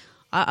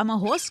 I'm a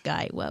horse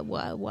guy.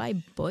 Why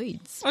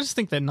birds? I just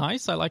think they're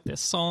nice. I like their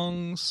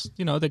songs.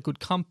 They're good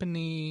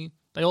company.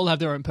 They all have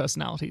their own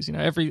personalities.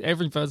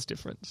 Every bird's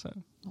different. So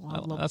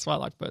that's why I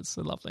like birds.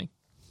 They're lovely.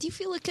 Do you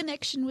feel a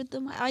connection with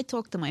them? I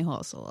talk to my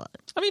horse a lot.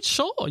 I mean,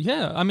 sure,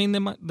 yeah. I mean,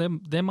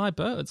 they're my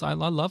birds. I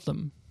love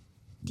them.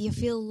 Do you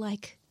feel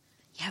like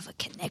you have a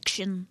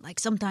connection? Like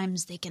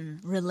sometimes they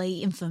can relay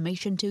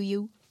information to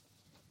you?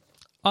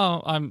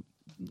 Oh, I'm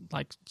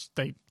like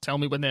they tell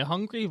me when they're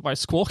hungry by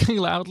squawking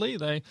loudly.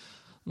 They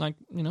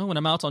when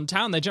I'm out on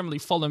town, they generally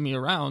follow me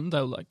around.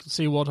 They'll like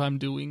see what I'm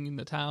doing in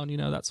the town,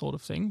 that sort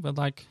of thing. But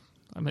I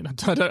might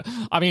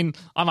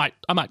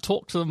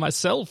talk to them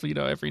myself,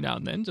 every now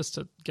and then just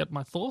to get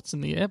my thoughts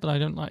in the air. But I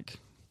don't like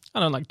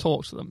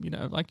talk to them,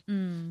 Like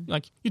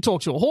you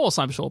talk to your horse,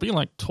 I'm sure, but you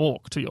don't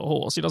talk to your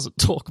horse. He doesn't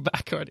talk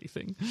back or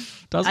anything,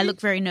 does he? I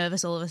look very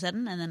nervous all of a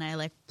sudden, and then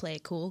I play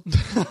it cool.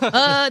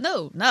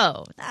 No.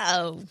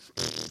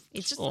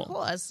 It's just a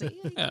horse.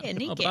 Yeah.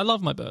 Yeah, But I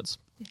love my birds.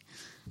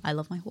 I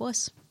love my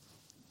horse.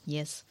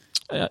 Yes.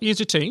 Here's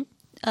your tea.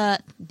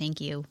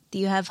 Thank you. Do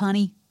you have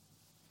honey?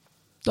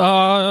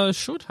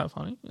 Should have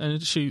honey.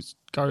 And she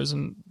goes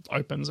and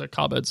opens a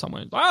cupboard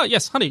somewhere. Ah,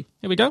 yes, honey.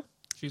 Here we go.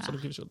 She sort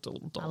of gives you a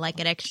little doll. I like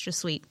it extra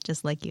sweet,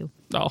 just like you.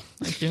 Oh,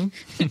 thank you.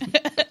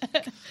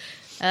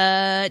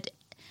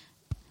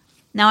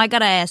 Now I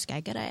gotta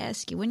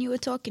ask you. When you were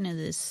talking to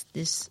this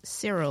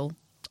Cyril,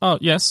 Oh,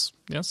 yes.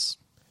 was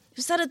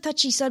that a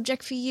touchy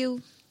subject for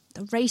you?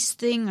 The race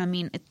thing. I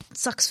mean, it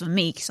sucks for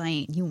me because I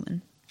ain't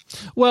human.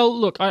 Well,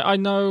 look, I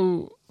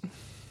know.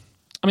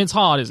 I mean, it's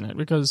hard, isn't it?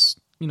 Because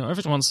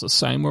everyone's the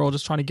same. We're all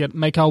just trying to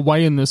make our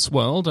way in this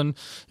world, and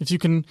if you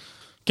can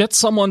get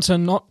someone to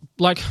not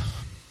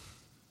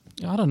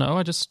I don't know.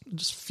 It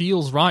just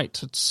feels right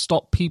to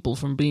stop people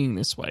from being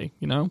this way.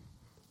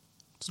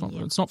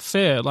 It's not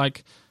fair.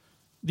 Like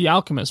the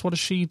alchemist, what has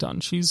she done?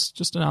 She's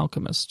just an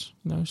alchemist.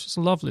 She's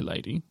a lovely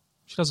lady.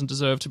 She doesn't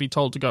deserve to be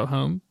told to go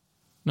home.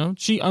 No,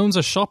 she owns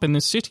a shop in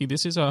this city.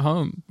 This is her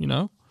home.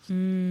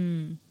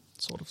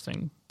 Sort of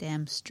thing.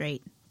 Damn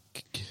straight.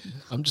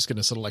 I'm just going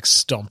to sort of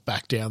stomp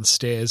back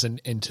downstairs and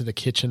into the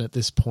kitchen at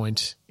this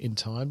point in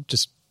time,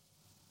 just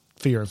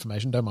for your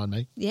information. Don't mind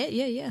me.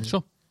 Yeah.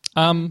 Sure.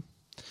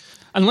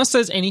 Unless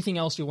there's anything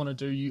else you want to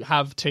do, you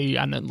have tea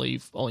and then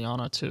leave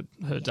Oleana to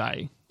her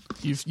day.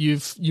 You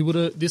would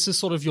have. This is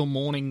sort of your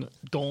morning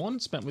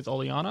dawn spent with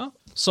Oleana.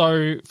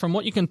 So from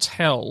what you can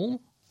tell,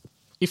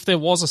 if there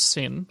was a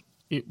sin,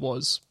 it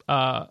was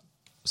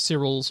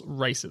Cyril's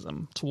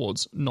racism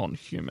towards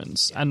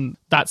non-humans, and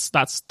that's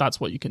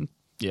what you can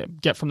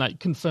get from that.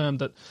 Confirm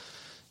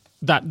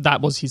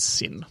that was his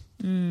sin.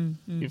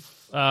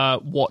 If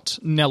what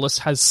Nellis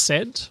has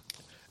said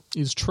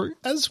is true.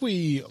 As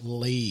we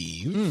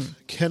leave,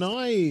 can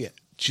I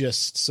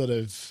just sort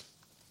of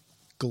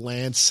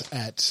glance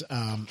at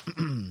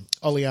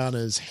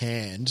Oleana's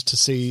hand to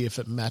see if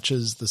it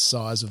matches the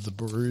size of the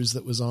bruise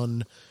that was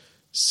on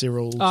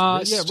Cyril's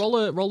wrist? Yeah,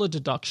 roll a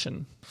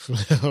deduction.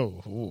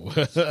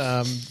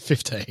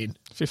 15.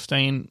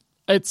 15.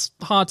 It's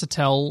hard to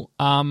tell.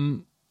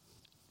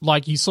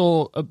 like you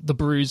saw the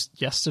bruise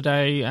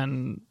yesterday,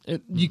 and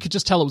you could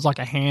just tell it was like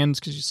a hand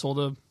because you saw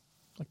the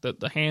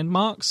hand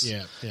marks.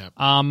 Yeah, yeah.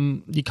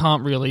 You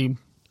can't really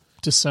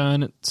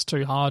discern. It's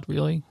too hard,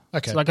 really.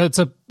 Okay. So like it's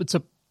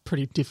a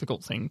pretty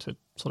difficult thing to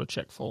sort of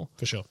check for.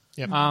 For sure.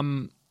 Yeah.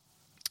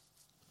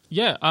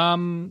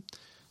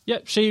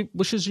 She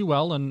wishes you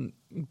well and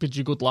bids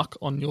you good luck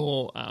on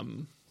your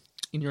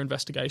in your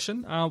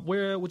investigation.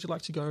 Where would you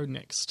like to go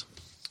next?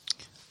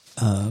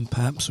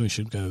 Perhaps we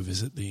should go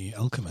visit the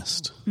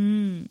alchemist.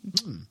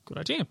 Good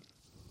idea.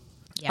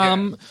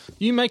 Yeah.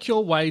 You make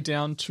your way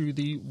down to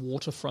the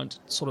waterfront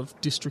sort of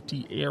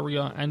districty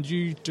area, and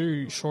you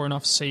do, sure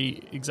enough,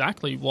 see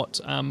exactly what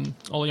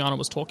Oleana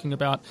was talking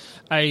about.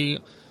 A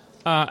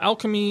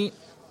alchemy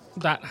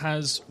that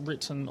has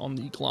written on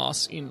the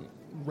glass in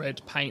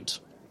red paint,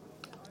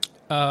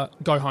 go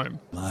home.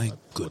 My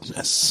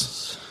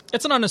goodness.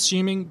 It's an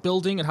unassuming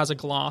building. It has a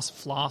glass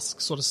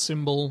flask sort of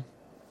symbol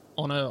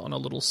on a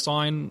little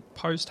sign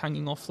post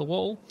hanging off the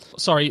wall.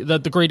 Sorry, the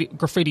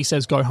graffiti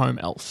says "Go home,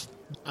 elf."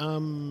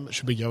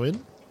 Should we go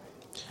in?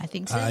 I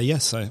think so.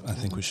 Yes, I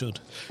think we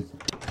should.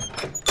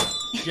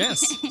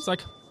 Yes. It's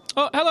like,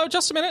 oh, hello,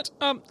 just a minute.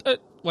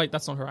 Wait,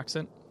 that's not her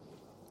accent.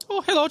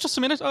 Oh, hello, just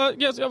a minute.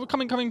 Yes,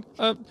 coming.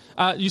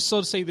 You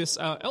sort of see this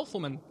elf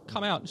woman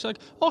come out. She's like,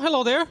 oh,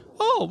 hello there.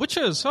 Oh,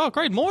 witches. Oh,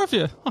 great, more of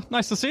you. Oh,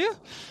 nice to see you.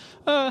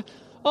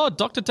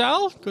 Dr.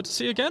 Dal, good to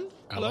see you again.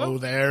 Hello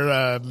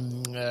there.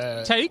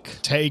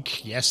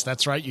 Take. Yes,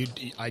 that's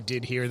right. I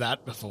did hear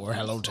that before.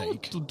 Hello,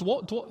 Take.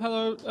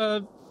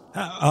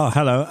 Hello,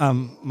 hello.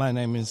 My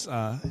name is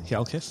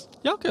Hjalkis.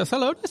 Yalkis,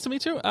 hello, nice to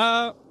meet you.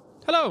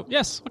 Hello,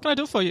 yes, what can I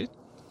do for you?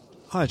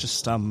 I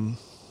just, I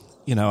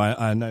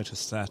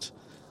noticed that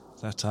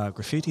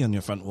graffiti on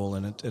your front wall,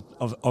 and it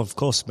of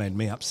course made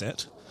me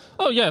upset.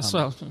 Oh, yes,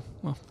 well,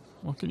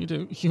 what can you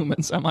do?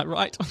 Humans, am I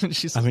right?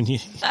 She's... I mean, you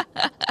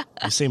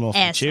seem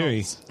awfully Assholes.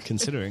 cheery,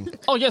 considering.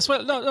 Oh, yes,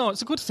 well, no,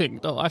 it's a good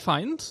thing, though, I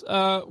find,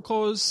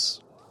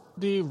 because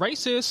the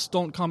racists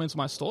don't come into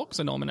my store because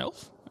I know I'm an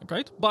elf.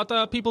 Great,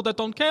 but people that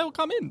don't care will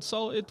come in,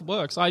 so it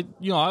works. I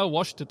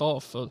washed it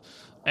off for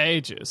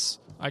ages.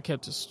 I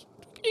kept just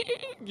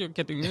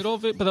getting rid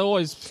of it, but I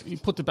always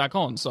put it back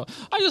on. So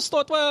I just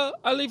thought, well,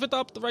 I leave it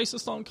up. The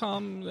racists don't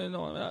come, and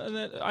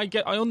then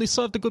I only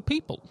serve the good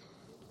people.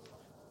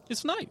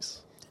 It's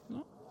nice.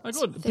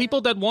 Good.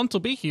 People that want to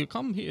be here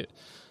come here.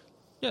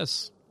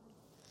 Yes.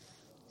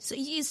 So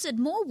you said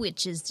more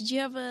witches. Did you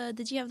have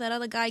that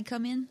other guy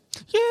come in?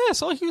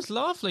 Yes. Oh, he was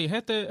lovely.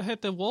 Had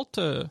the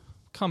Walter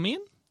come in.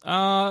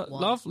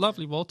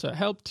 Lovely Walter.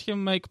 Helped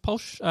him make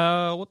posh.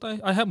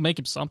 I helped make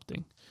him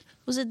something.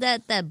 Was it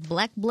that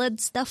black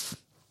blood stuff?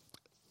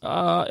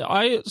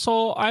 I'd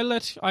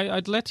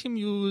let him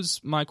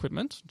use my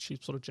equipment. She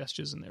sort of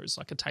gestures, and there is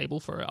like a table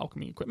for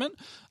alchemy equipment.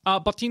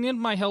 But he needed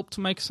my help to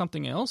make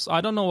something else.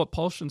 I don't know what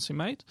potions he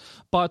made,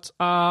 but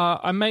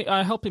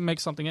I helped him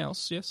make something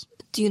else. Yes.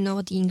 Do you know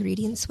what the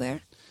ingredients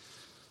were?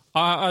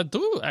 I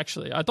do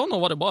actually. I don't know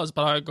what it was,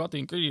 but I got the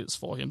ingredients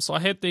for him. So I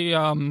had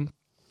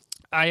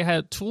I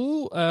had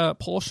 2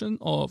 portion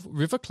of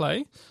river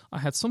clay. I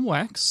had some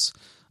wax.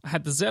 I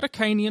had the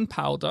Zeracanian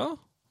powder,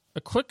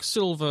 a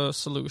quicksilver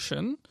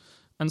solution,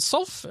 and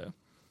sulfur.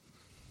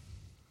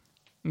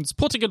 And it's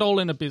putting it all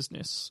in a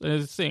business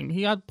thing.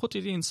 He had put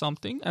it in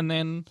something, and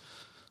then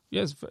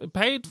yes,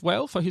 paid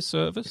well for his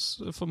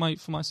service, for my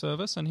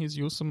service, and his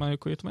use of my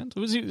equipment. It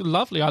was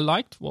lovely. I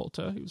liked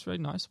Walter. He was very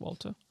nice,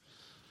 Walter.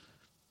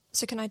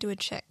 So can I do a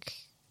check?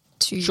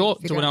 Sure,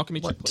 do an out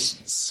alchemy check, what-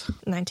 please.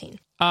 19.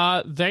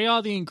 They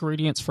are the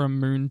ingredients for a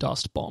moon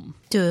dust bomb.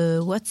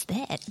 What's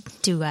that?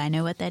 Do I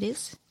know what that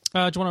is? Do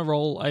you want to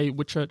roll a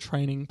Witcher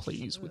training,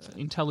 please, with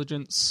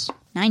intelligence?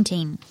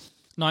 19.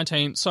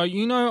 19. So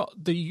you know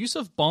the use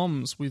of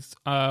bombs with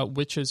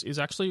witches is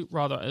actually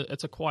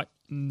it's a quite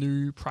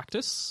new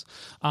practice.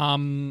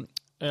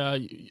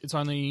 It's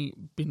only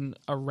been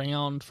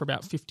around for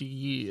about 50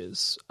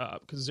 years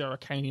because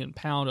Zeracanian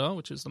powder,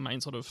 which is the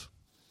main sort of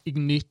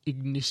igniting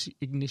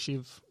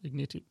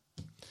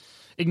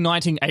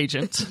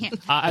agent,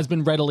 has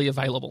been readily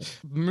available.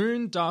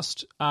 Moon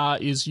dust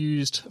is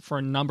used for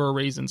a number of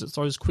reasons. It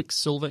throws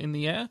quicksilver in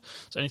the air,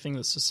 so anything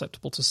that's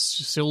susceptible to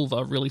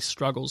silver really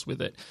struggles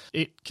with it.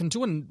 It can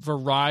do a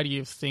variety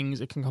of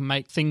things. It can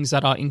make things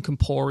that are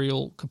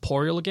incorporeal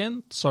corporeal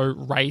again, so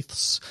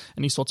wraiths,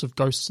 any sorts of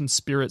ghosts and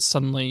spirits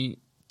suddenly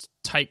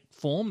take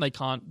form. They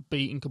can't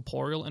be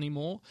incorporeal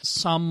anymore.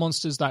 Some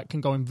monsters that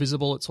can go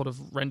invisible, it sort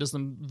of renders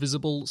them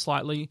visible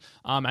slightly,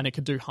 and it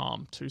can do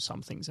harm to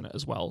some things in it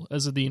as well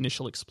as the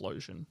initial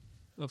explosion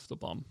of the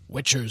bomb.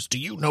 Witchers, do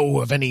you know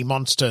of any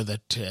monster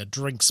that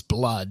drinks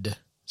blood?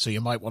 So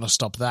you might want to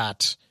stop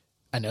that.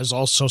 And is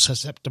also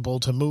susceptible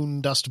to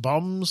moon dust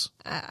bombs?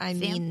 I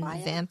mean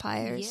Vampire?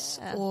 vampires.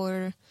 Yeah.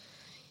 Or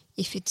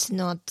if it's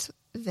not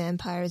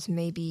vampires,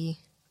 maybe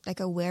like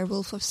a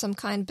werewolf of some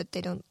kind, but I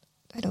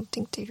don't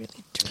think they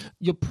really do.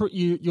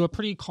 You're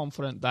pretty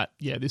confident that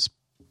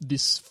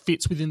this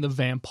fits within the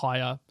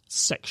vampire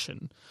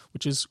section,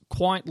 which is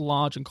quite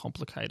large and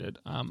complicated.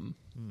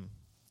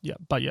 Yeah,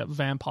 but yeah,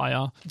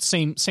 vampire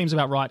seems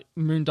about right.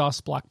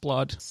 Moondust, black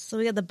blood. So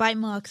we got the bite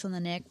marks on the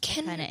neck.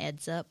 Can- Kind of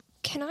adds up.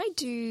 Can I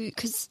do,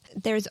 because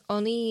there's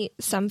only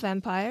some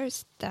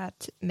vampires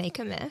that make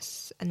a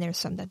mess, and there's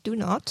some that do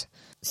not.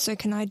 So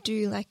can I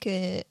do like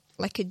a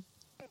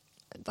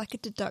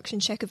deduction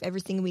check of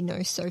everything we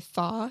know so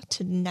far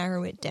to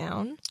narrow it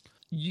down?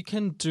 You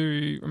can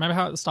do. Remember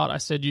how at the start I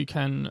said you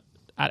can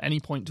at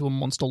any point do a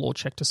monster lore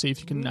check to see if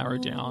you can narrow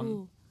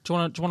down. Do you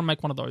want to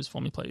make one of those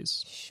for me,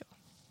 please? Sure.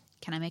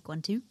 Can I make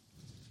one too?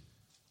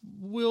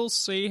 We'll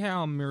see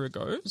how Mirror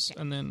goes,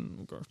 and then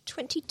we'll go.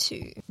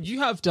 22. You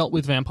have dealt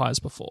with vampires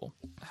before.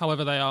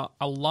 However, they are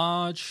a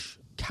large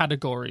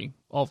category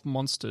of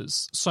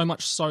monsters, so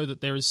much so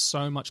that there is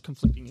so much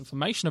conflicting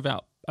information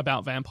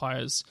about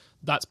vampires.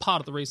 That's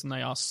part of the reason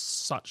they are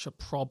such a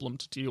problem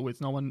to deal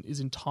with. No one is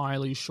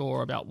entirely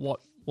sure about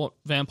what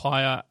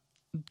vampire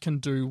can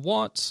do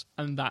what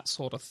and that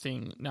sort of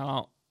thing.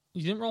 Now,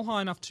 you didn't roll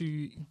high enough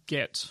to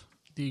get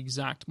the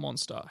exact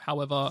monster.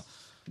 However,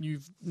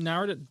 you've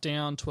narrowed it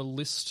down to a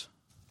list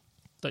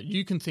that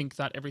you can think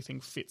that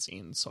everything fits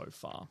in so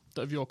far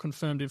of your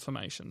confirmed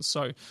information.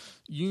 So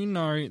you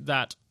know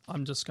that,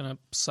 I'm just going to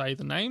say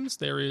the names.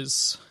 There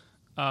is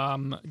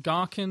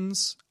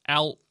Garkins,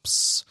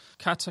 Alps,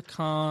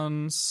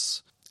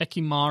 Katakans,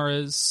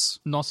 Ekimaras,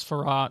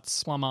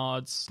 Nosferats,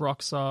 Flammards,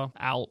 Broxa,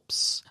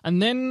 Alps.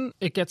 And then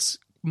it gets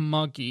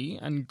muggy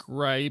and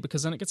grey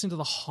because then it gets into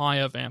the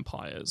higher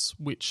vampires,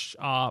 which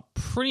are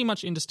pretty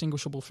much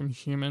indistinguishable from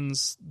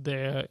humans.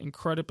 They're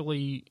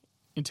incredibly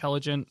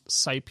intelligent,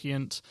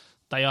 sapient.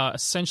 They are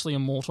essentially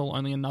immortal.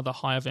 Only another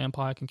higher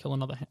vampire can kill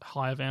another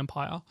higher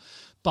vampire.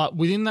 But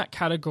within that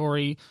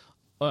category,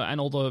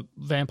 and all the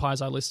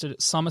vampires I listed,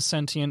 some are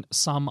sentient,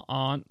 some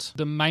aren't.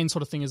 The main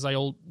sort of thing is they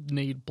all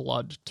need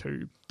blood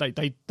too.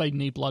 They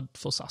need blood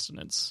for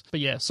sustenance. But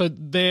yeah, so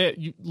they're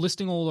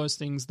listing all those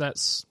things.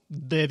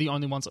 They're the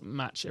only ones that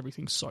match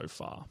everything so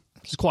far.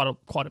 It's quite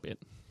a bit.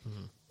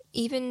 Mm-hmm.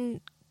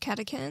 Even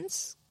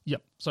Katakans?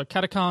 Yep. So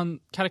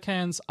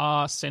Katakans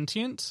are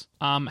sentient.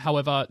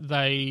 However,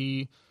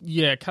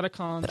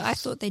 Katakans. But I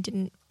thought they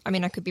didn't. I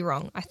mean, I could be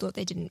wrong. I thought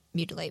they didn't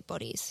mutilate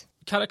bodies.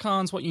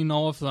 Katakans, what you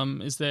know of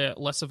them is they're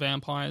lesser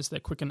vampires. They're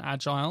quick and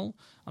agile.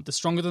 They're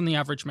stronger than the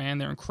average man.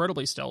 They're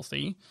incredibly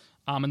stealthy,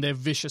 and they're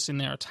vicious in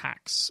their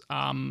attacks.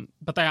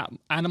 But they are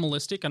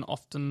animalistic and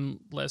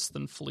often less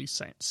than fully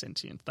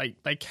sentient.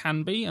 They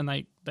can be, and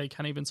they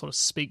can even sort of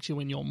speak to you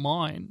in your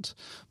mind,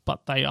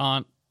 but they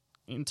aren't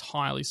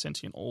entirely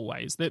sentient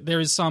always. There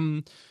is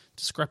some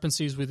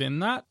discrepancies within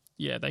that.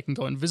 Yeah, they can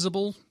go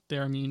invisible.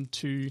 They're immune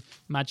to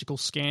magical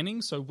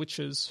scanning. So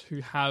witches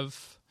who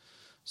have...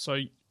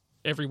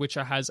 Every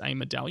Witcher has a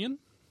medallion.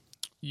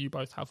 You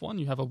both have one.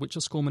 You have a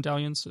Witcher school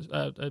medallion,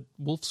 a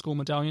wolf school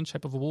medallion,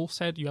 shape of a wolf's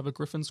head. You have a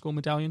Griffin school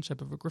medallion,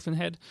 shape of a griffin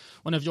head.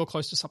 Whenever you're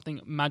close to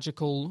something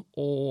magical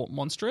or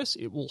monstrous,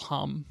 it will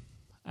hum,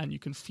 and you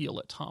can feel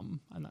it hum,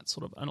 and that's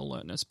sort of an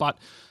alertness. But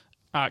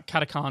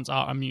Katakans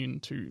are immune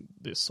to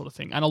this sort of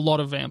thing, and a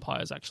lot of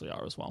vampires actually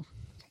are as well.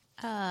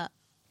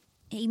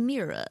 Hey,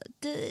 Mira,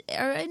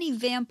 are any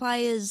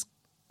vampires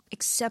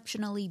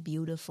exceptionally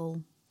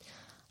beautiful?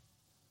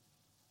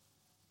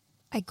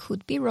 I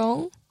could be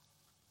wrong,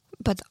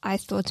 but I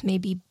thought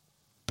maybe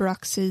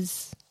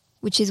Brux's,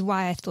 which is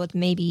why I thought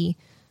maybe,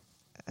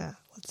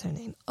 what's her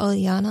name?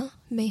 Oliana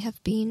may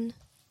have been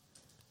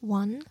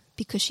one,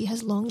 because she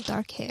has long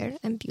dark hair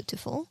and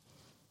beautiful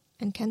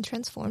and can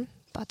transform,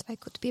 but I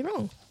could be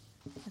wrong.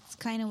 That's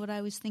kind of what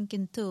I was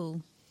thinking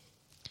too.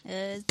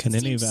 Can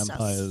any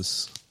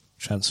vampires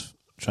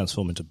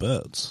transform into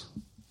birds?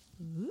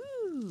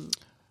 Ooh.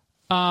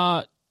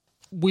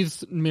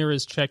 With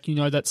Mira's check, you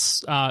know that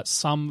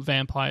some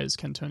vampires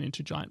can turn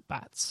into giant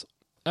bats.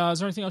 Is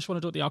there anything else you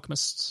want to do at the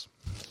Alchemists?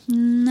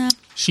 No.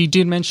 She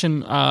did mention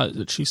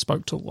that she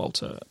spoke to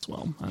Walter as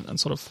well and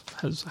sort of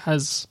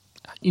has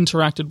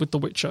interacted with the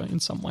Witcher in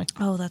some way.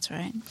 Oh, that's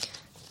right.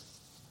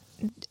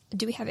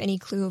 Do we have any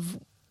clue of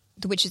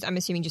the Witcher's, I'm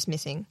assuming, just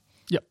missing?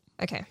 Yep.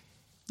 Okay.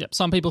 Yep.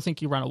 Some people think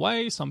he ran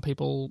away. Some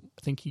people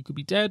think he could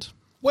be dead.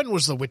 When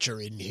was the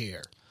Witcher in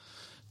here?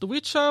 The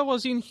Witcher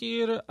was in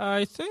here,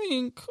 I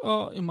think,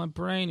 in my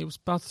brain, it was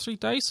about 3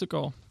 days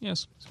ago.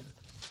 Yes.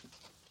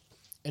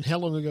 And how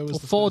long ago was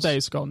the 4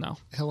 days ago now.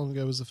 How long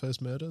ago was the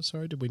first murder?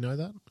 Sorry, did we know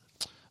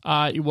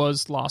that? It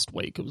was last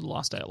week. It was the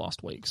last day of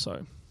last week.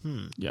 So,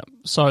 yeah.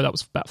 So that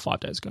was about 5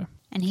 days ago.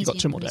 And he's got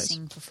 2 more been days.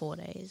 missing for 4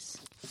 days.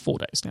 4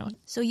 days now.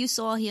 So you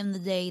saw him the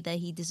day that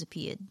he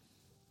disappeared.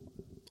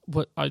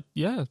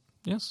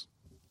 Yes.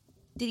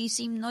 Did he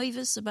seem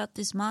nervous about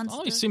this monster?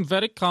 Oh, he seemed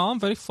very calm,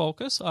 very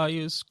focused. He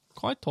was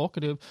quite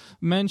talkative.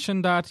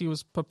 Mentioned that he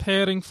was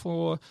preparing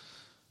to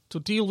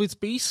deal with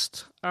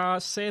Beast.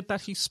 Said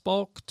that he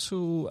spoke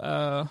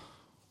to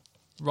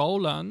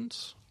Roland,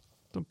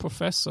 the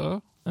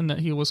professor, and that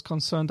he was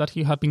concerned that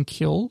he had been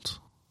killed.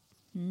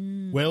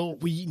 Well,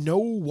 we know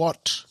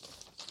what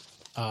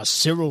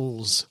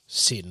Cyril's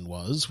sin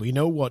was. We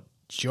know what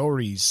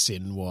Jory's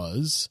sin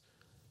was.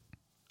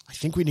 I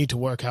think we need to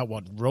work out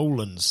what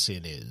Roland's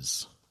sin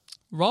is.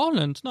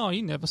 Roland? No,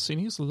 he never seen.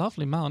 He's a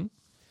lovely man.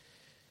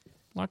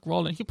 Like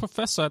Roland. He's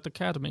professor at the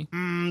academy.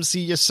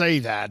 See, you say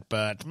that,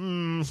 but,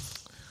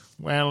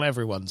 well,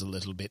 everyone's a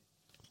little bit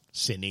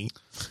sinny.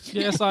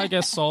 Yes, I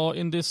guess so.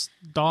 In this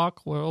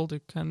dark world,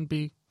 it can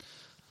be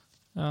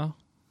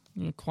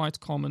quite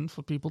common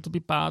for people to be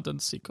bad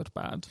and secret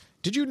bad.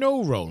 Did you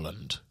know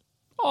Roland?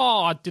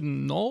 Oh, I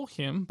didn't know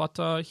him, but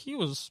he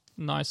was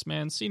a nice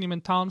man. Seen him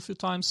in town a few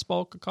times,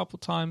 spoke a couple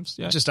times.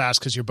 Yeah. Just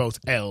ask because you're both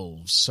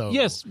elves, so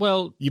Yes,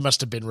 well, you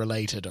must have been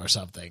related or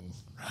something.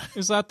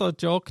 is that a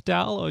joke,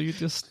 Dal, or are you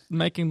just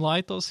making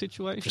light of the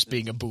situation? Just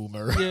being a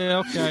boomer.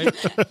 Yeah, okay.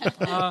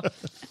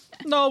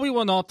 No, we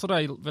were not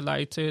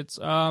related.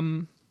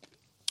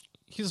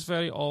 He's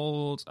very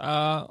old.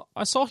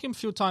 I saw him a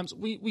few times.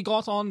 We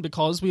got on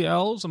because we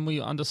elves and we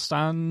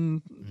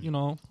understand, we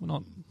not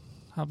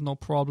have no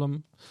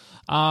problem.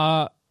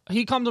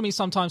 He come to me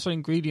sometimes for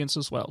ingredients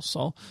as well.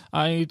 So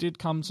he did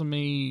come to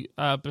me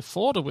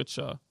before the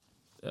Witcher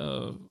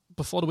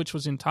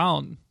was in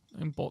town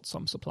and bought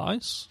some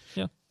supplies.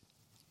 Yeah.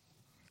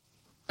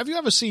 Have you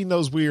ever seen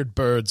those weird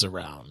birds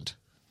around?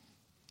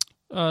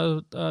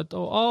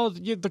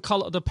 The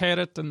color, the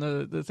parrot, and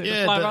the thing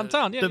that fly around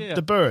town. Yeah,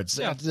 the birds,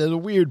 Yeah. the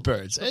weird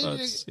birds.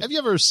 birds, Have you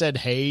ever said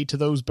hey to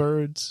those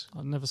birds?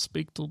 I never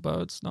speak to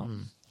birds. No.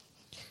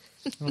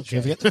 Do you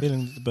ever get the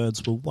feeling that the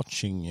birds were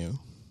watching you?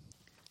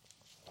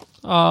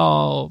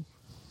 Oh,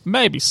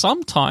 maybe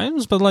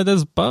sometimes, but like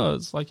there's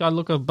birds. Like I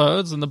look at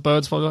birds, and the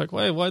birds probably like,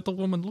 "Wait, why is the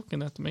woman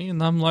looking at me?"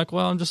 And I'm like,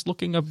 "Well, I'm just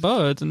looking at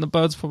birds," and the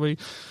birds probably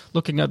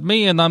looking at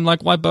me, and I'm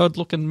like, "Why bird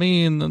look at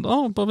me?" And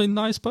probably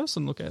nice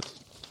person look at.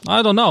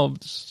 I don't know.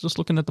 Just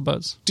looking at the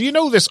birds. Do you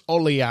know this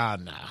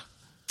Oleana?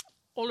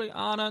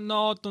 Oleana,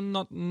 no, do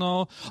not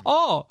know.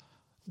 Oh,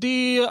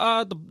 the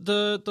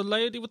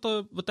lady with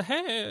the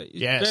hair.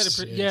 Yes,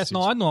 Very pretty. yes, Yes, no,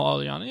 yes. I know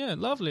Oleana. Yeah,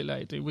 lovely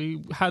lady.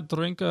 We had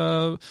drink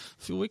a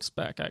few weeks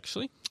back,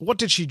 actually. What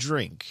did she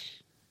drink?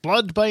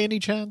 Blood by any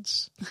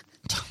chance?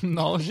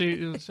 No,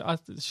 she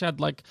had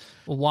like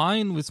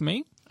wine with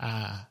me.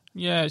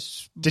 Yeah.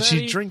 Did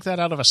she drink that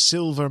out of a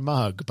silver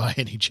mug by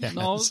any chance?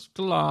 No,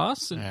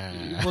 glass.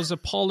 It was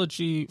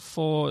apology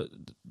for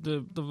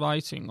the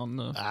writing on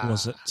the.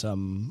 Was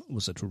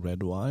it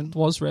red wine? It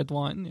was red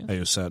wine. Yeah. Are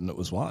you certain it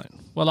was wine?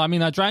 Well, I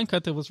mean, I drank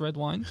it. It was red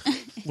wine.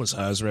 Was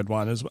hers red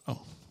wine as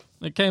well?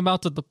 It came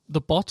out of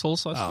the bottle,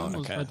 so I assume it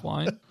was okay. red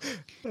wine.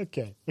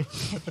 Okay.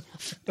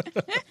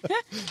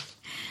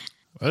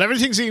 Well,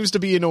 everything seems to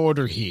be in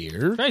order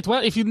here. Great.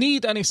 Well, if you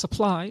need any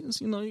supplies,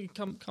 you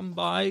come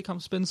by, come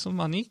spend some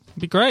money.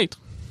 It'd be great.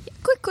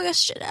 Quick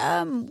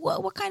question.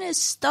 What kind of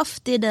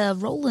stuff did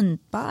Roland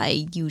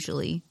buy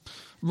usually?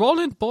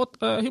 Roland bought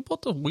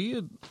the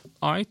weird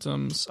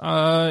items.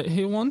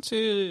 He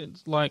wanted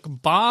like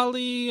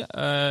barley.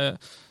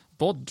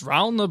 Bought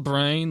Drown the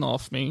Brain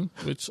off me,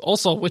 which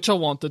I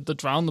wanted the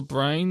Drown the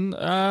Brain.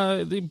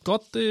 They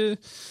got the.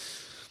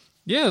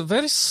 Yeah,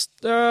 very.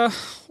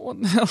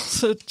 What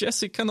else?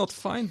 Jesse cannot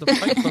find the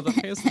paper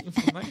that has the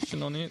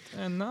information on it,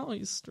 and now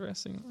he's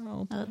stressing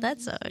out. Oh,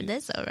 that's all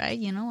right.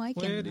 I can.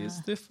 Where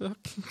is the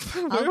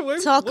fucking?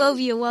 I'll talk over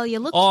you while you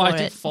look Oh, for I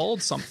did it.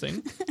 fold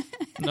something.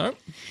 No,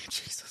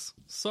 Jesus,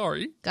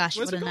 sorry. Gosh,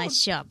 Where's what a it nice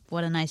shop!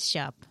 What a nice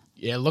shop!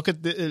 Yeah, look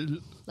at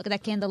that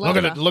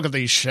candelabra. look at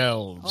these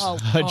shelves. Oh,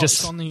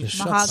 It's on the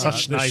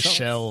Such nice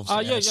shelves.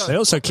 yeah. They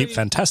also keep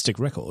fantastic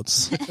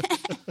records.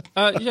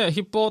 Yeah,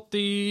 he bought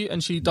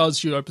and she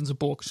opens a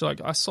book. She's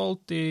like, I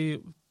sold the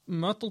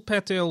myrtle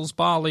petals,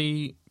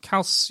 barley,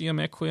 calcium,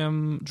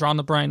 equium, drown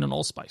the brain, and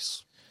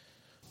allspice.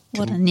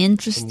 What an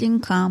interesting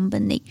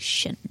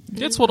combination.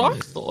 That's what I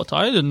thought.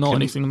 I didn't know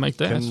anything to make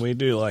that.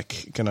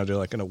 Can I do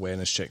like an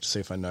awareness check to see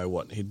if I know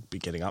what he'd be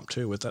getting up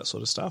to with that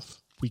sort of stuff?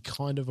 We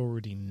kind of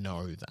already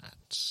know that.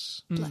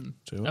 Do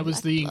That we? was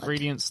the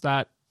ingredients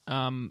that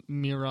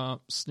Mira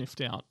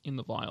sniffed out in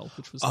the vial,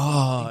 which was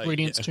the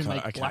ingredients to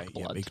make black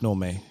blood. Ignore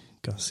me.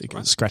 Guys, you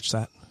can scratch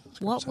that.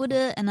 What would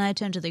and I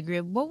turn to the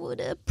group, what would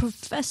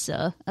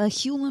a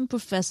human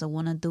professor,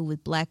 want to do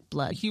with black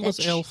blood? He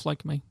was elf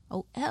like me.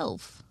 Oh,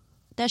 elf.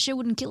 That shit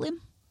wouldn't kill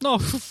him? No,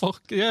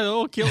 fuck. Yeah,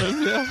 I'll kill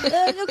him.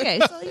 Yeah. Okay,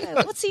 so yeah,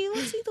 what's he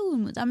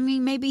doing with? I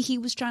mean, maybe he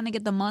was trying to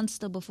get the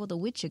monster before the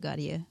Witcher got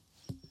here.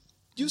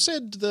 You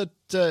said that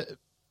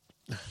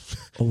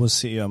Or was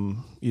he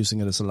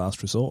using it as a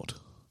last resort?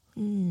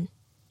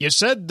 you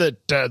said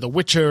that the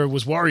Witcher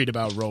was worried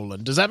about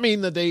Roland. Does that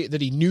mean that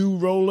he knew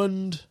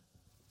Roland?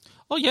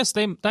 Oh yes,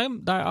 they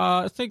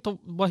I think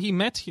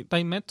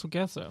they met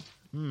together,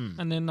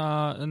 and then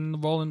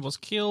and Roland was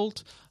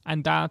killed,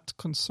 and that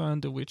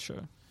concerned the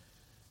Witcher.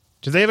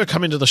 Did they ever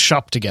come into the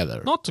shop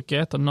together? Not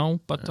together, no.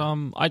 But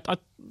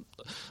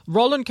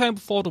Roland came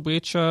before the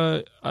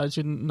Witcher. I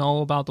didn't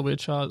know about the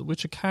Witcher. The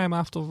Witcher came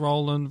after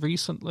Roland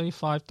recently,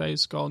 5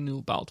 days ago. Knew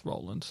about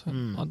Roland.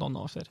 I don't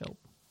know if that helped.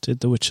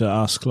 Did the Witcher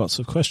ask lots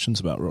of questions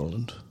about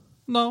Roland?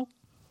 No,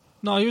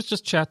 he was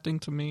just chatting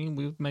to me.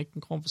 We were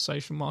making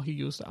conversation while he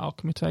used the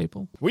alchemy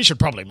table. We should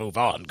probably move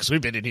on because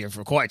we've been in here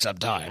for quite some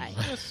time.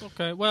 Yes,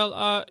 okay. Well,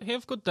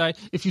 have a good day.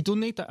 If you do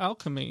need the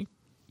alchemy,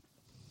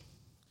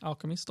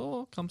 Alchemy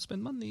store, come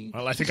spend money.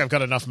 Well, I think I've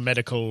got enough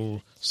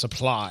medical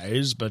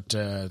supplies, but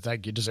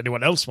thank you. Does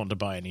anyone else want to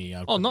buy any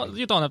alchemy? Oh, no,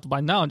 you don't have to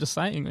buy now. I'm just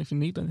saying, if you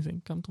need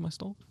anything, come to my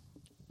store.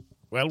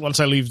 Well, once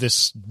I leave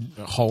this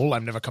hole,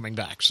 I'm never coming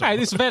back. So. Hey,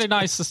 this is very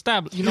nice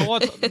establishment. You know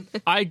what?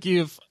 I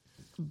give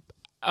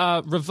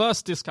a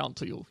reverse discount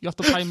to you. You have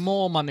to pay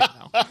more money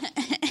now.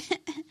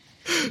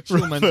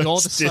 Human, you're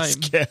the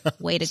same.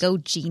 Way to go,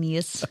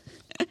 genius.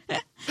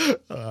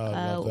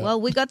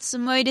 Well, we got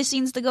some more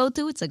scenes to go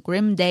to. It's a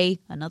grim day,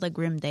 another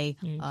grim day.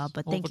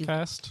 But thank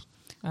Overcast,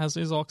 as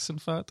is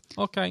Oxenfurt.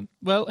 Okay,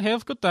 well,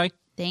 have a good day. you.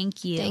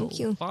 Thank you. Thank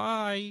you.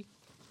 Bye.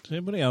 Did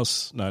anybody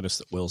else notice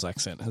that Will's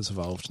accent has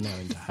evolved now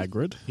into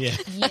Hagrid? Yeah.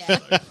 Yeah,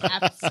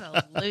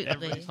 absolutely.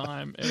 Every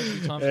time.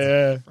 It's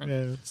Yeah, different.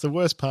 it's the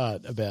worst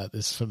part about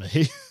this for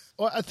me.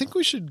 Well, I think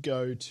we should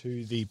go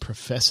to the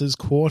professor's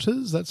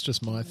quarters. That's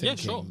just my thinking.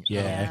 sure.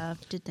 Yeah,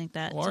 did think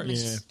that. Or-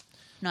 Something's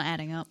not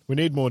adding up. We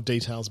need more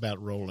details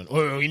about Roland.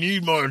 Oh, we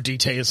need more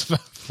details.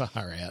 Far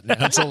out now.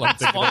 That's all I'm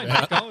thinking Fine,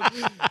 about.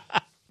 go.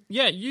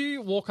 Yeah,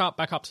 you walk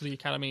back up to the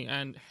academy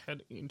and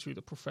head into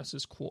the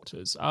professor's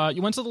quarters.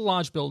 You enter the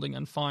large building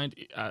and find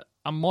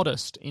a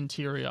modest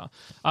interior.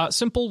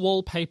 Simple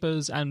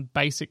wallpapers and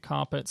basic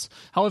carpets.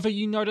 However,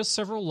 you notice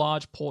several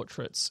large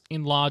portraits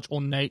in large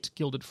ornate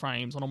gilded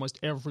frames on almost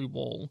every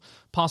wall,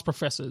 past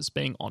professors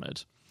being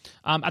honoured.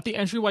 At the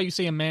entryway, you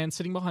see a man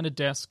sitting behind a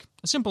desk,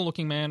 a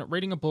simple-looking man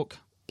reading a book,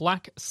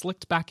 black,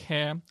 slicked-back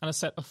hair, and a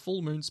set of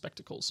full-moon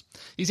spectacles.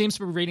 He seems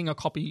to be reading a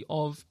copy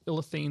of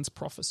Ilithine's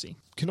Prophecy.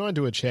 Can I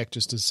do a check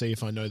just to see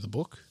if I know the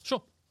book?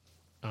 Sure.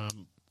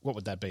 What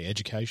would that be?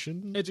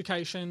 Education?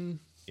 Education,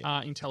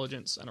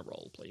 intelligence, and a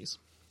roll, please.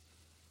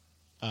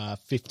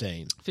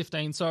 15.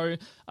 15. So,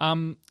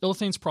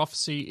 Ilithine's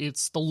Prophecy,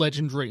 it's the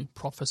legendary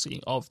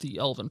prophecy of the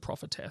elven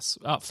prophetess,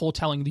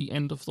 foretelling the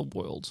end of the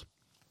world.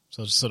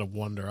 So I'll just sort of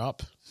wander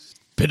up.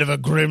 Bit of a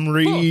grim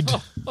read.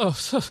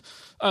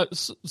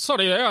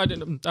 Sorry there, I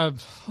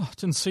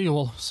didn't see you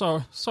all.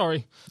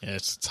 Sorry. Yeah,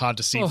 it's hard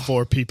to see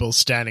four people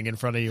standing in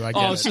front of you, I I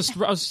guess. was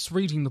just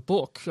reading the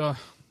book.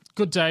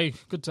 Good day.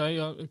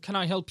 Can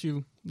I help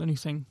you?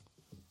 Anything?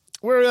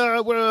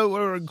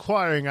 We're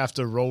inquiring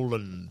after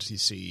Roland, you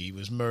see. He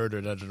was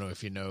murdered. I don't know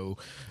if you know.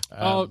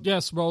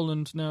 Yes,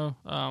 Roland. No,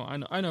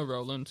 I know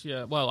Roland.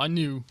 Yeah, well, I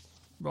knew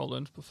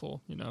Roland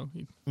before,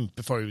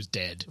 Before he was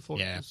dead. Before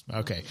he yeah, was-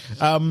 okay.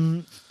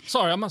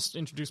 Sorry, I must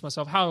introduce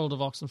myself. Harold of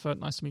Oxenfurt.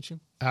 Nice to meet you.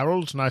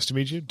 Harold, nice to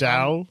meet you.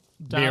 Dal,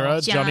 Mira,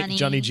 Johnny.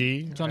 Johnny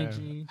G. Johnny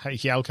G.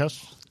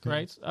 Hjalkas.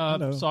 Great.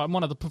 So I'm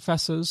one of the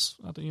professors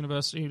at the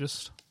university.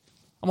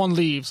 I'm on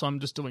leave, so I'm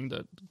just doing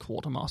the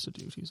quartermaster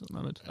duties at the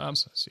moment. I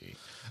see.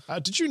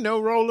 Did you know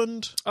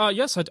Roland?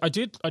 Yes, I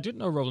did. I did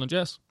know Roland.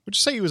 Yes. Would you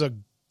say he was a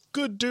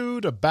good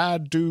dude, a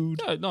bad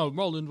dude? Yeah. No,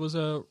 Roland was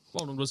a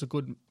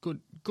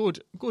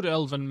good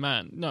elven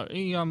man. No,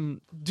 he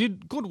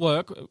did good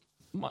work.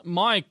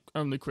 My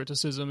only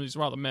criticism is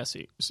rather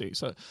messy. See,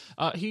 so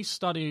he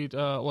studied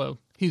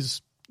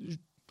his,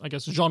 I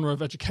guess, genre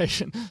of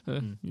education,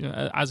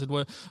 as it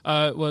were,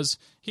 was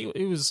he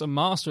was a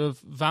master of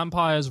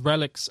vampires,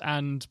 relics,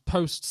 and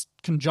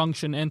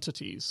post-conjunction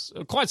entities.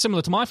 Quite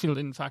similar to my field,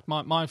 in fact.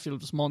 My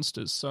field was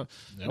monsters. So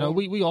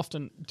we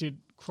often did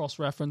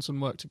cross-reference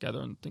and work together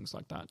and things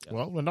like that. Yeah.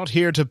 Well, we're not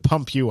here to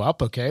pump you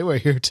up, okay? We're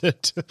here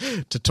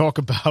to talk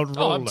about Roland.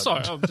 Oh, I'm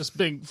sorry. I'm just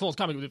being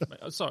forthcoming with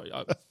it. Sorry.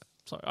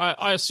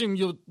 I assume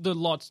you're the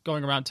lot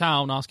going around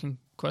town asking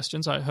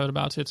questions. I heard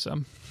about it.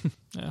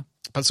 Yeah.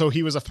 And so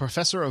he was a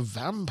professor of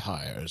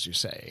vampires, you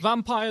say?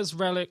 Vampires,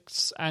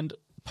 relics, and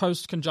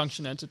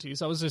post-conjunction entities.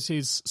 That was just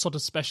his sort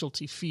of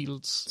specialty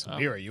fields.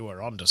 Mira, you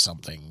were onto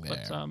something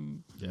there. But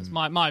yes,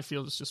 my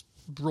field is just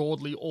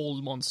broadly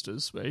all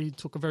monsters, where he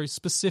took a very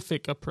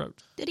specific approach.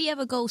 Did he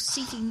ever go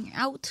seeking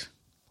out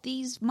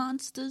these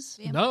monsters?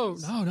 No.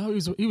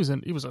 He was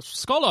a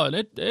scholar,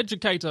 an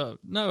educator.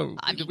 No,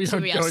 I mean, we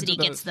don't go curiosity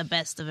into gets the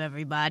best of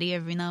everybody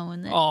every now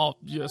and then. Oh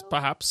yes,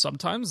 perhaps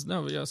sometimes.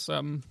 No, yes.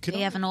 They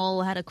haven't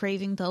all had a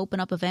craving to open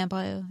up a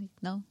vampire?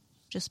 No?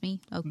 Just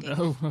me? Okay.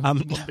 No,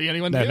 wouldn't be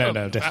anyone here.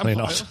 No, definitely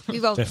not. We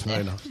rolled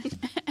Definitely not.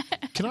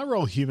 Can I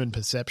roll human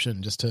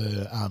perception just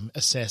to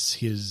assess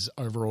his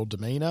overall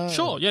demeanor?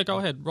 Sure, yeah, go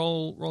ahead.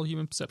 Roll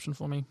human perception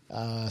for me.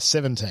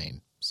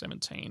 17.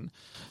 17.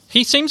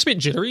 He seems a bit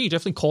jittery. He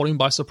definitely caught him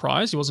by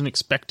surprise. He wasn't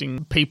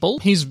expecting people.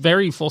 He's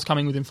very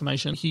forthcoming with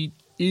information. He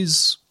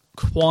is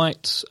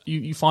quite...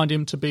 You find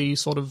him to be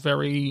sort of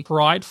very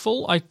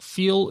prideful, I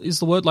feel is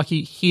the word. Like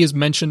he has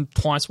mentioned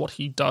twice what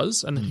he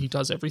does, and he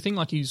does everything.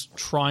 Like he's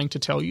trying to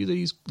tell you that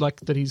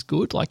he's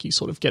good. Like you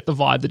sort of get the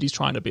vibe that he's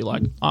trying to be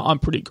like, I'm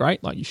pretty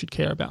great. Like you should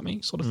care about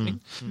me, sort of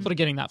thing. Sort of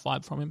getting that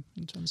vibe from him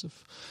in terms of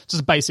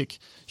just a basic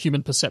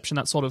human perception.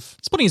 That sort of...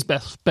 He's putting his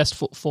best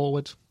foot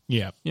forward.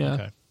 Yeah. Yeah.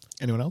 Okay.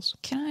 Anyone else?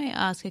 Can I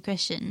ask a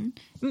question?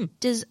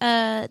 Does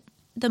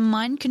the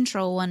mind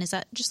control one, is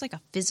that just like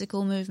a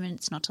physical movement?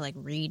 It's not to like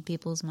read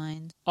people's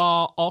minds?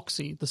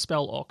 Oxy, the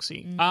spell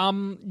Oxy.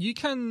 You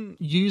can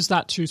use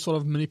that to sort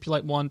of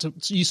manipulate one.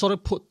 Oxy sort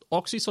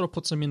of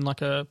puts them in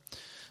like a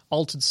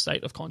altered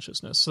state of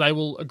consciousness. So they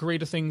will agree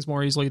to things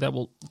more easily. They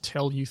will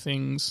tell you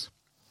things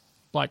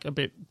like a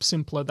bit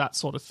simpler, that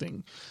sort of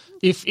thing,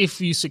 if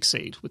you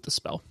succeed with the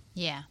spell.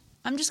 Yeah.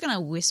 I'm just going to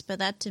whisper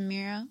that to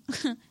Mira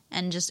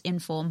and just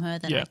inform her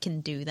that Yeah. I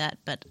can do that.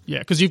 But Yeah,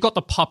 because you've got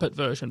the puppet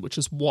version, which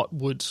is what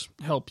would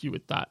help you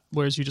with that,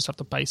 whereas you just have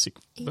the basic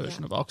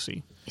version of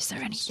Oxy. is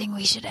there anything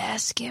we should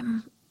ask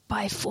him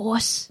by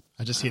force?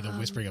 I just hear the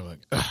whispering of like,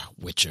 ugh,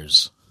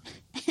 witchers.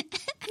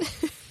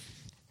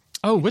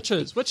 Oh,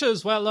 witches.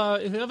 Well,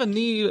 if you ever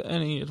need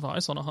any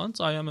advice on a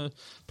hunt, I am a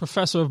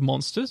professor of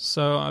monsters,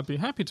 so I'd be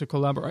happy to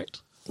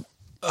collaborate.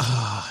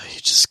 He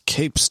just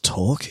keeps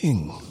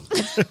talking.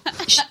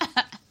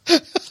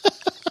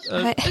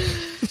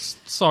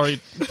 Sorry,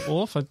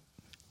 Dwarf, I'm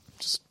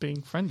just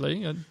being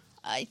friendly.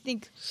 I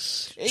think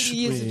 80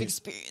 years of we-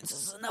 experience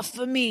is enough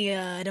for me.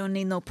 I don't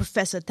need no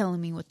professor telling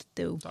me what to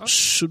do.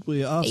 Should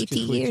we ask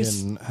 80 if we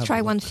years. can have Try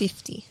a-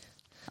 150.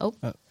 Oh,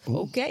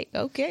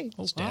 okay.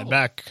 Stand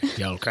back,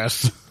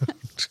 Yelcraft.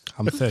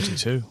 I'm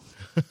 32.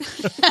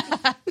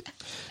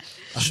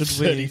 Should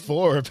we?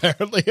 34,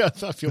 apparently. I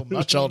feel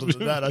much older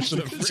than that. I should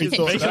have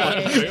rethought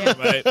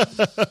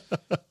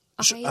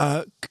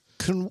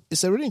that.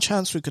 Is there any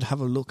chance we could have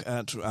a look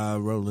at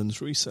Roland's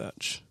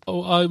research?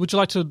 Oh, would you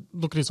like to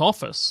look at his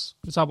office?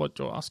 Is that what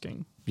you're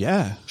asking?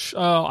 Yeah.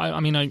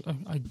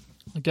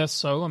 I guess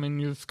so. I mean,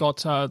 you've got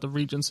the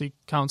Regency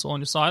Council on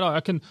your side. I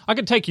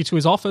can take you to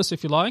his office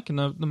if you like in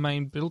the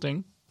main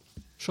building.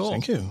 Sure.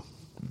 Thank you.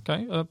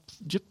 Okay.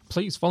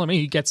 Please follow me.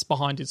 He gets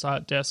behind his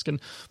desk and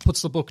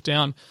puts the book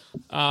down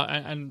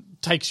and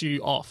takes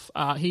you off.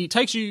 He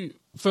takes you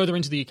further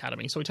into the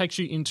academy. So he takes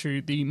you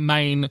into the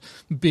main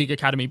big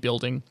academy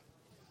building.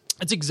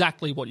 It's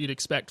exactly what you'd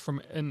expect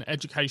from an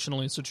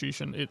educational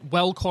institution.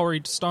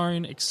 Well-quarried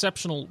stone,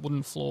 exceptional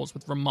wooden floors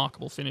with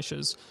remarkable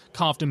finishes,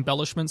 carved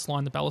embellishments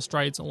line the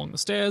balustrades along the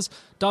stairs,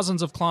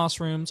 dozens of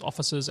classrooms,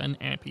 offices,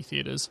 and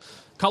amphitheatres.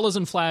 Colours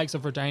and flags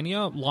of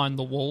Redania line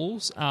the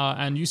walls,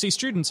 and you see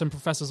students and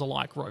professors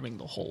alike roaming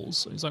the halls.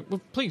 So he's like,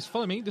 well, please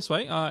follow me this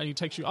way. And he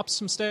takes you up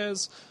some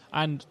stairs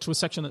and to a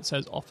section that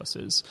says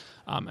offices.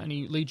 And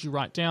he leads you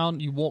right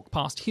down. You walk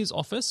past his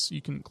office.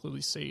 You can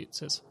clearly see it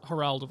says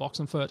Harald of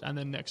Oxenfurt, and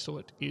then next to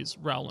it is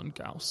Rowland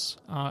Gauss.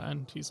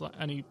 And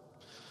he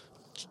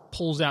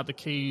pulls out the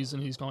keys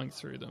and he's going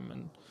through them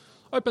and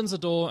opens the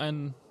door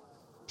and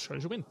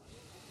shows you in.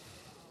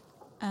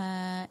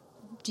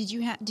 Did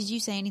you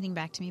say anything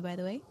back to me, by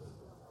the way,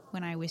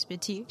 when I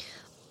whispered to you?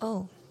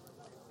 Oh.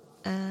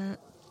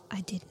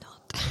 I did not.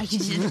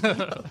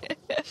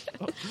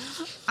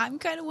 I'm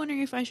kind of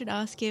wondering if I should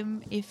ask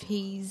him if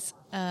he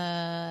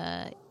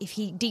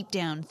deep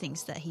down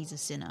thinks that he's a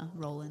sinner,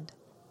 Roland.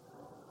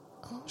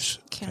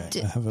 Can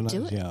Okay, I have an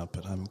do it? idea,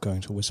 but I'm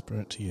going to whisper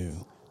it to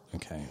you.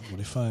 Okay, what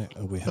if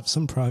we have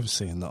some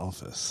privacy in the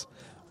office?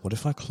 What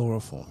if I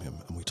chloroform him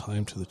and we tie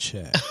him to the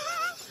chair?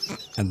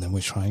 And then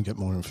we try and get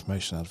more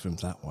information out of him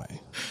that way.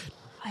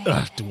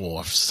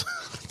 Dwarfs.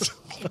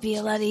 It'd be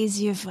a lot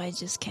easier if I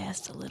just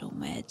cast a little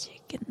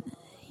magic and,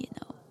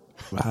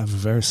 I have a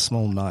very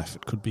small knife.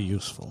 It could be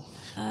useful.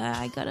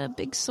 I got a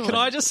big sword. Can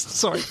I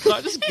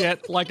just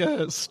get like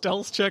a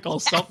stealth check or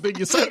something?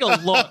 You're saying a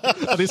lot.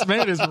 This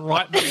man is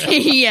right there.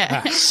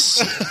 Yeah.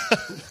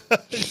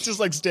 It's just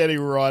like standing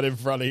right in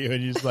front of you,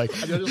 and you're just like,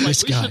 You're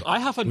just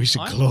like, we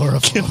should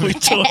chloroform. We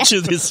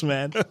torture this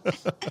man.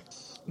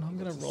 I'm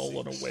going to roll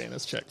an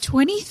awareness check.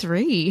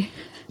 23.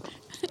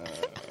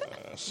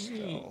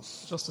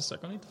 Just a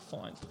second. I need to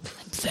find.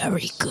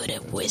 Very good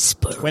at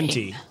whispering.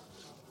 20.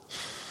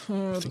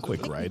 I think we're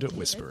great at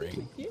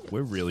whispering.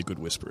 We're really good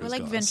whisperers, We're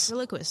like guys.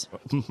 ventriloquists.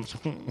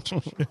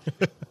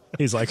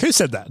 He's like, who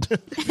said that?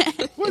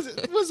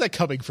 Where's that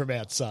coming from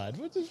outside?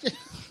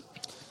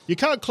 You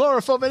can't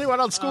chloroform anyone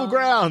on school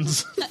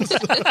grounds.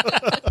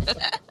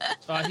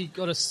 He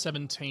got a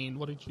 17.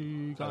 What did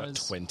you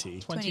guys? 20.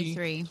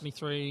 23.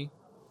 23.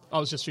 Oh, it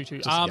was just you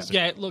two. yeah.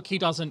 Yeah, look, he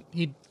doesn't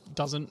hear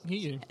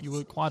you. You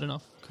were quiet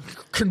enough.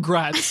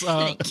 Congrats.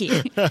 Thank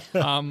you.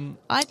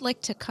 I'd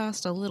like to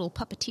cast a little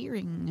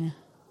puppeteering.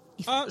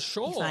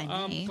 Sure. if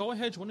I may. Go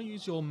ahead. Do you want to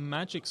use your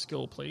magic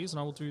skill, please?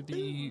 And I will do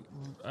the...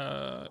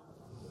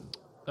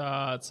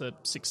 it's a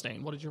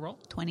 16. What did you roll?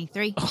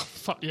 23.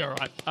 Fuck, yeah,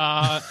 right.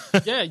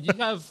 Yeah, you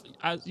have...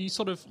 you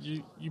sort of...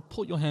 You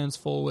put your hands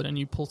forward and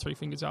you pull 3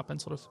 fingers up and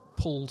sort of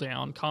pull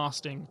down,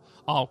 casting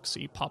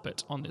Oxy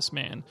Puppet on this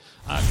man.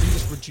 Can you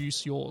just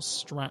reduce your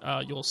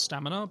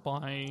stamina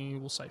by,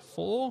 we'll say,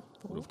 4?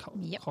 That would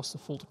have cost the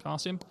full to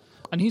cast him.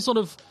 And he sort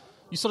of...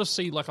 You sort of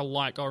see like a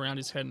light go around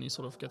his head and he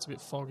sort of gets a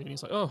bit foggy and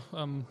he's like,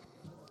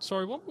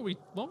 sorry, what were we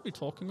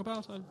talking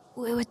about?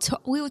 We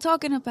were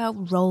talking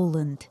about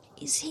Roland.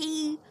 Is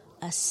he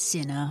a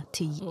sinner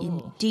to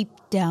you? Deep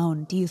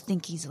down, do you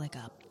think he's like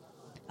a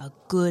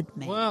good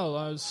man?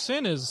 Well,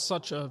 sin is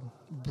such a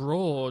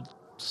broad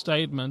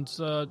statement.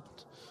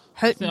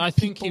 Hurting I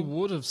think he people.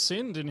 would have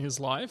sinned in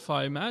his life,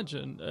 I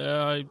imagine.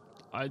 I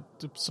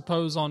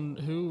suppose on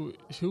who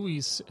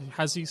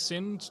has he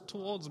sinned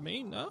towards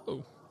me?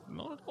 No,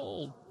 not at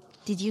all.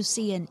 Did you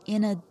see an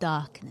inner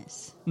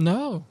darkness?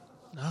 No.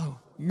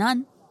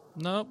 None?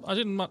 No, I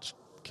didn't much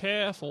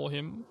care for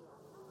him.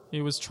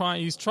 He was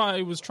trying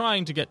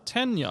to get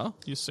tenure,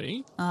 you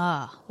see.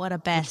 Ah, what a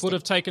Which bastard. would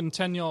have taken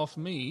tenure off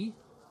me,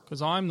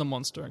 because I'm the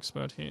monster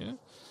expert here.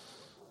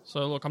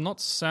 So look, I'm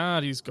not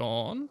sad he's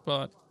gone,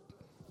 but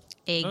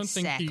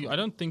Exactly. I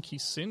don't think he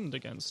sinned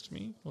against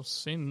me, or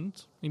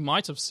sinned. He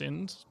might have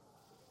sinned.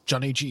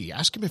 Johnny G,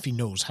 ask him if he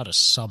knows how to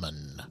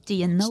summon. Do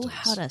you know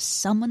how to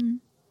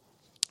summon?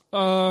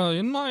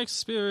 In my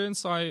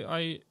experience,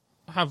 I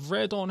have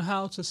read on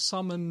how to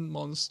summon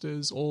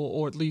monsters,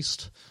 or at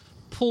least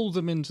pull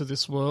them into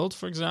this world.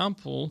 For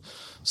example,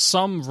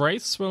 some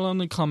wraiths will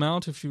only come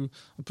out if you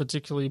are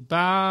particularly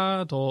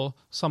bad, or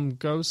some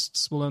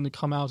ghosts will only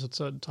come out at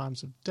certain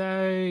times of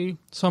day.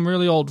 Some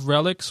really old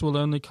relics will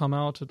only come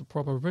out at the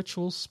proper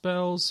ritual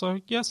spells.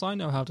 So yes, I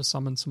know how to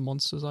summon some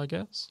monsters, I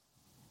guess.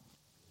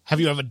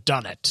 Have you ever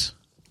done it?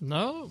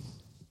 No.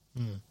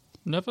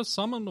 Never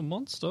summoned a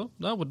monster.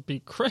 That would be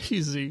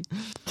crazy.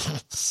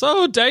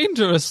 So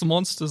dangerous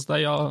monsters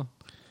they are.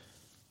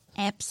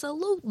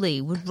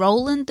 Absolutely. Would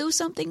Roland do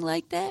something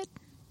like that?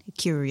 A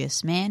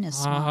curious man, a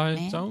smart I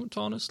man. don't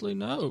honestly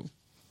know.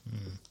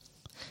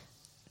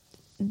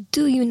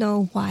 Do you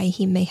know why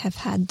he may have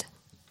had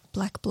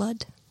black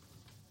blood?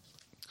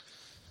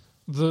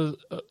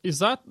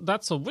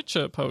 That's a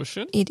Witcher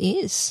potion? It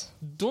is.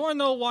 Do I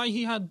know why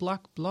he had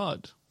black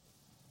blood?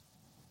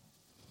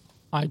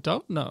 I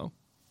don't know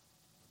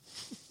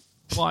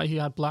why he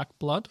had black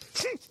blood.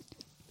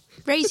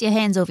 Raise your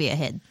hands over your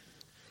head.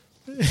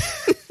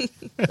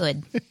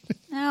 Good.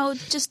 Now,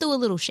 just do a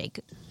little shake.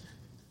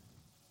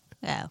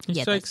 Oh, He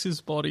yeah, shakes his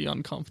body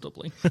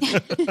uncomfortably.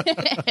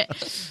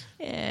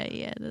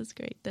 yeah, that's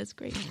great. That's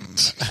great.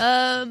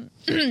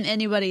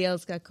 Anybody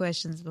else got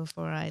questions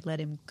before I let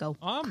him go?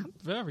 I'm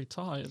very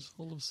tired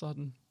all of a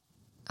sudden.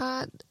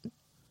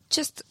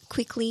 Just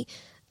quickly,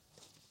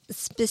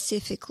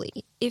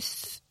 specifically,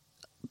 if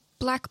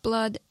black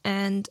blood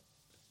and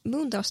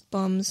moondust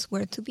bombs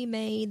were to be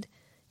made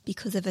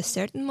because of a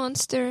certain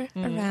monster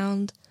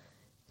around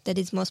that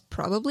is most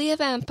probably a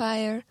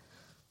vampire,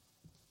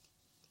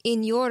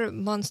 in your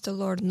monster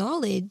lord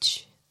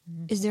knowledge,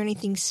 is there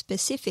anything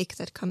specific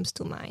that comes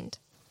to mind?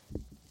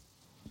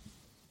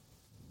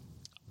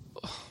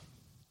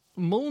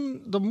 The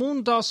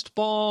moondust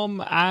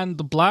bomb and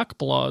the black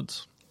blood,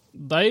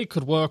 they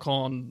could work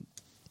on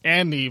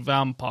any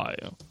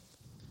vampire.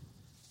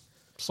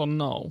 So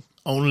no.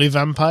 Only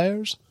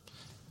vampires?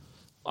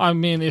 I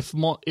mean, if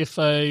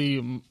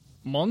a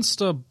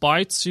monster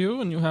bites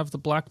you and you have the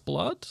black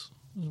blood,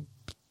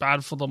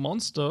 bad for the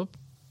monster.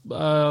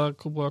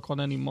 Could work on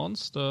any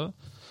monster.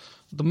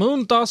 The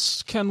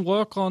moondust can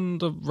work on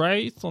the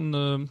wraith, on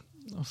the...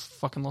 I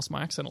fucking lost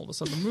my accent all of a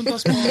sudden. The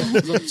moondust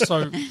bomb.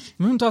 So,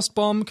 moondust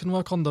bomb can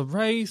work on the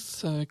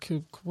wraith.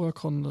 Could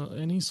work on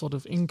any sort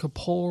of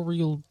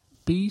incorporeal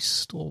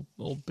beast or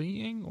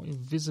being or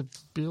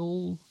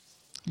invisible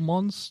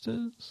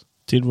monsters.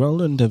 Did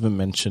Roland ever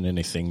mention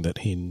anything that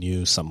he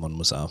knew someone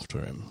was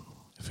after him?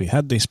 If he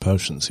had these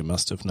potions, he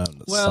must have known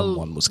that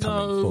someone was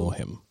coming for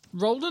him.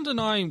 Roland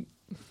and I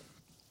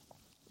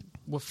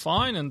were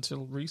fine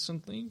until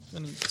recently,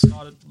 when he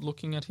started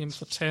looking at him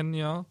for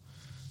tenure.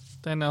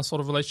 Then our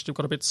sort of relationship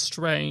got a bit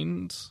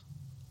strained.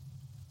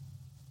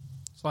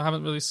 So I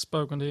haven't really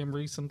spoken to him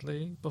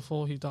recently,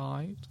 before he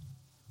died.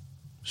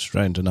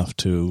 Strained enough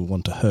to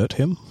want to hurt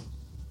him?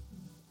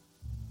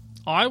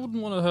 I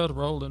wouldn't want to hurt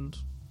Roland.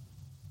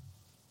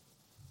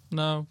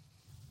 No.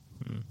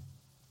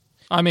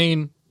 I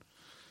mean,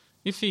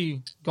 if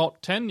he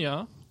got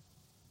tenure,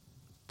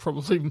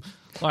 probably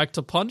like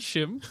to punch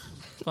him.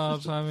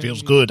 But, I mean,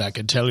 Feels good, I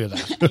can tell you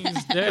that.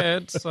 he's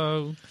dead,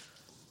 so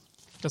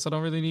guess I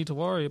don't really need to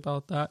worry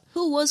about that.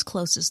 Who was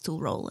closest to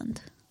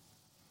Roland?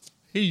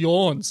 He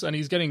yawns, and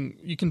he's getting...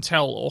 You can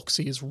tell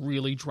Oxy is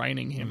really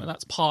draining him, and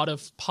that's part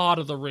of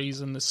the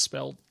reason this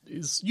spell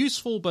is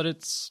useful, but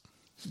it's...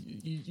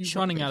 You're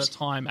running out of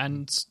time,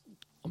 and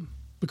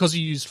because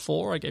you used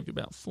 4, I gave you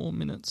about 4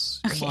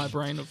 minutes in my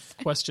brain of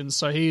questions,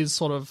 so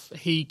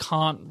he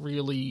can't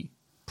really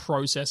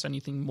process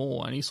anything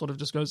more, and he sort of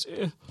just goes...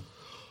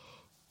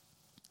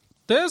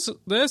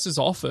 There's his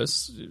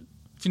office.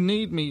 If you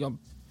need me,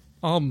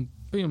 I'm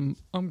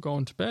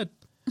going to bed.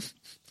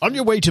 On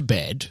your way to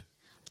bed,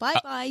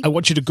 Bye-bye. I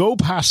want you to go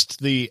past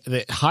the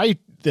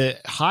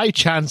High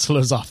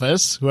Chancellor's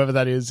office, whoever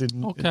that is.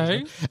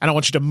 Okay. And I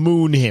want you to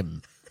moon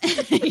him.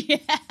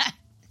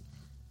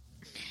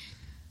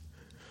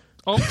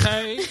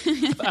 Okay.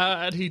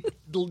 And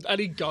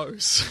he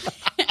goes.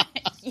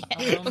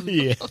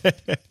 Yeah.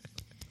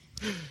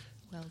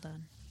 Well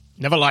done.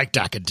 Never liked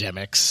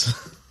academics.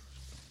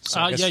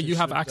 I guess we you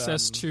have should,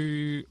 access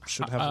to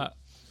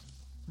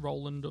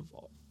Roland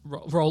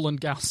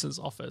Gauss's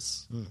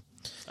office.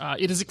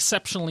 It is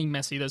exceptionally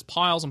messy. There's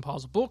piles and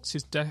piles of books.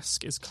 His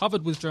desk is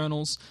covered with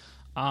journals.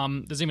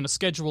 There's even a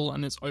schedule,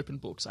 and there's open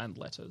books and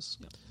letters.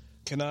 Yep.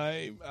 Can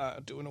I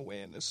do an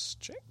awareness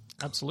check?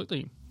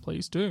 Absolutely.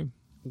 Please do.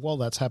 While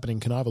that's happening,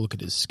 can I have a look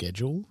at his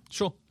schedule?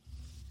 Sure.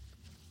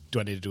 Do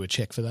I need to do a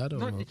check for that? Or?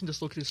 No, you can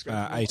just look at his screen.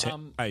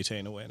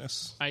 18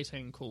 awareness.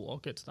 18, cool. I'll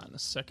get to that in a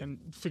second.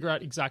 Figure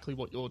out exactly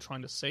what you're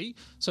trying to see.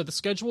 So the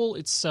schedule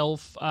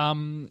itself,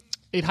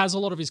 it has a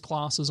lot of his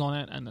classes on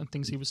it and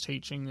things he was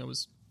teaching. There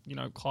was,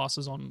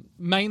 classes on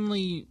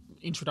mainly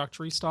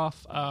introductory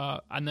stuff,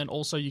 and then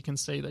also you can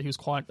see that he was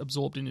quite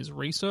absorbed in his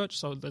research.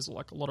 So there's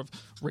like a lot of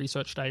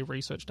research day.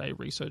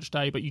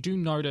 But you do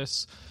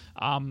notice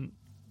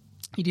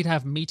he did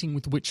have meeting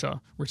with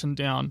Witcher written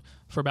down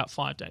for about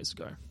 5 days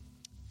ago.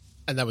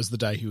 And that was the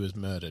day he was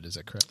murdered, is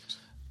that correct?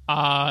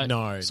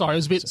 No. Sorry, it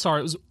was a bit... Sorry,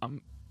 it was...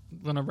 I'm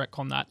going to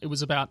retcon that. It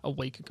was about a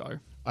week ago.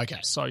 Okay.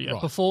 So, yeah,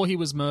 right. before he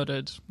was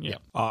murdered, yeah.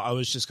 I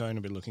was just going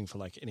to be looking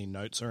for, any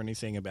notes or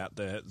anything about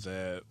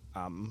the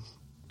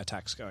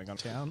attacks going on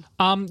town.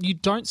 You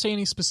don't see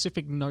any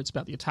specific notes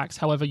about the attacks.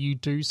 However, you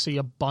do see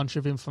a bunch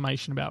of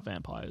information about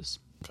vampires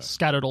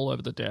scattered all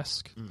over the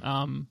desk.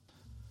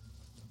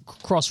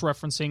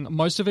 Cross-referencing.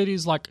 Most of it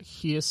is,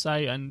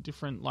 hearsay and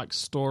different,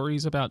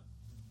 stories about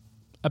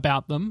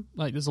them.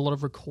 There's a lot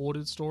of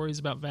recorded stories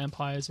about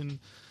vampires in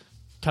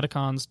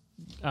Catacans,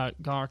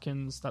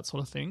 Garkins, that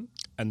sort of thing.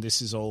 And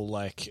this is all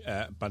a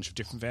bunch of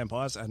different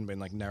vampires and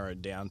been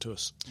narrowed down to a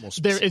more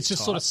specific it's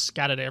just type. sort of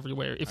scattered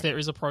everywhere. If there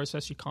is a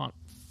process, you can't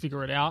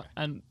figure it out,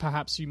 and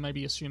perhaps you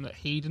maybe assume that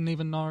he didn't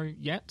even know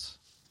yet.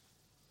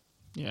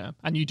 Yeah,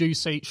 and you do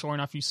see, sure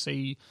enough, you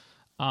see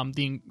a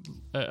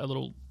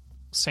little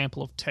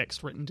sample of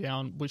text written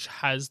down which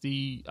has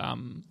the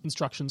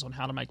instructions on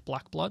how to make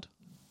black blood.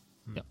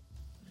 Yep.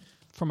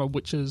 From a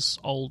witch's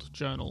old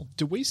journal.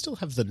 Do we still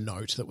have the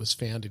note that was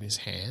found in his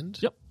hand?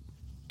 Yep.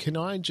 Can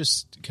I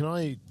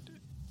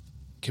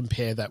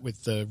compare that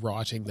with the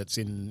writing that's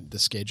in the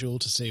schedule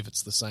to see if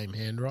it's the same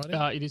handwriting?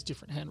 It is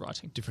different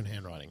handwriting. Different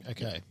handwriting,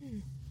 okay.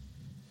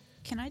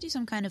 Can I do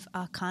some kind of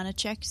arcana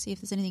check to see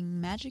if there's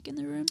anything magic in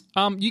the room?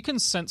 You can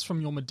sense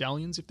from your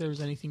medallions if there is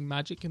anything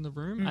magic in the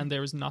room, and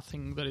there is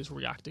nothing that is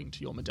reacting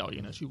to your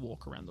medallion as you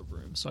walk around the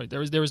room. So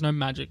there is no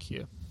magic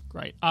here.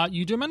 Great.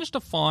 You do manage to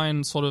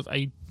find sort of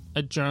a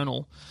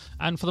journal,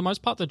 and for the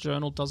most part, the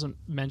journal doesn't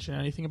mention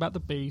anything about the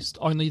beast.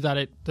 Only that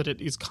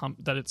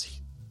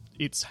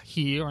it's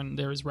here, and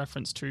there is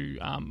reference to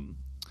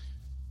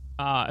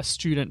a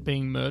student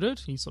being murdered.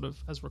 He sort of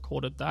has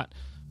recorded that,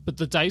 but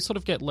the days sort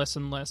of get less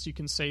and less. You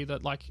can see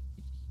that,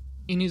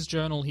 in his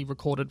journal, he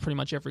recorded pretty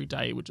much every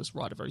day. He would just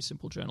write a very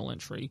simple journal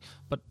entry,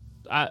 but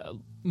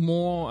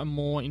more and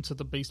more into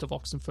the Beast of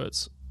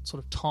Oxenfurt's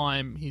sort of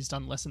time, he's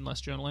done less and less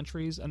journal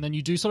entries. And then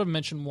you do sort of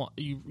mention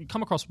you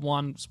come across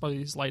one, suppose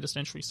his latest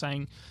entry,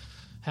 saying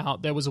how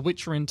there was a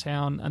Witcher in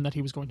town and that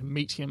he was going to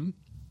meet him.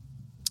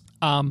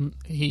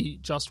 He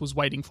just was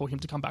waiting for him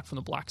to come back from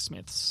the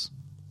blacksmiths,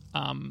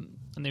 and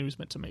then he was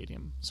meant to meet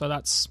him. So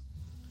that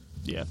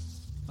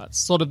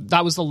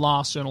was the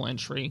last journal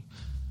entry.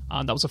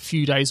 That was a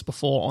few days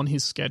before on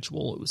his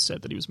schedule. It was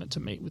said that he was meant to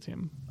meet with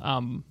him.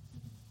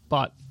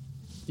 But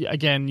yeah,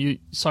 again,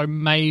 so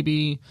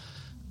maybe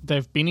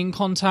they've been in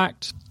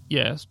contact.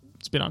 Yeah, it's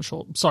a bit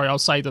unsure. Sorry, I'll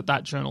say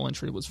that journal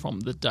entry was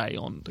from the day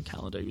on the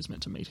calendar he was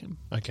meant to meet him.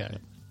 Okay,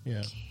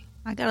 yeah.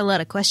 I got a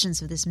lot of questions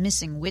for this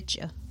missing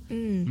Witcher.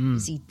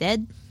 Is he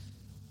dead?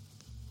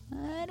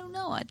 I don't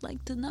know. I'd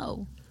like to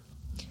know.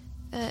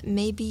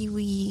 Maybe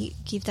we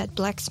give that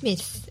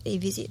blacksmith a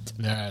visit.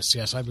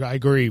 Yes, I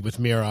agree with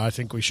Mira. I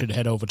think we should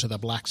head over to the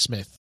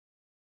blacksmith.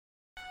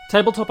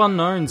 Tabletop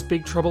Unknown's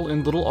Big Trouble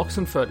in Little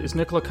Oxenfurt is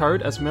Nicola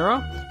Code as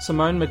Mira,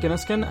 Simone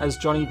McGinniskin as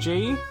Johnny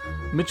G,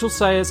 Mitchell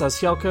Sayers as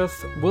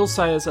Hjelketh, Will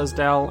Sayers as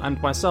Dal,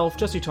 and myself,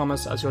 Jesse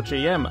Thomas, as your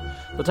GM.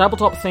 The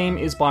tabletop theme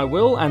is by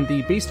Will, and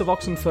the Beast of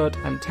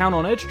Oxenfurt and Town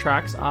on Edge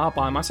tracks are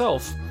by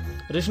myself.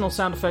 Additional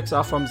sound effects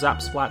are from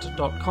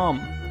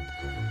zapsplat.com.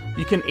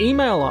 You can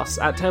email us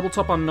at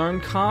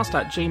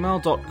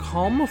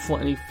tabletopUnknowncast@gmail.com for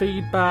any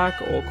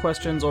feedback or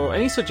questions or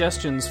any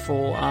suggestions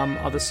for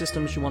other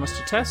systems you want us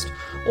to test,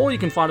 or you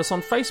can find us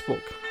on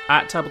Facebook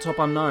at Tabletop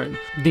Unknown.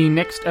 The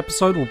next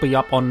episode will be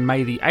up on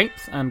May the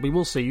 8th, and we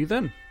will see you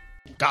then.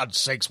 God's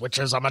sakes,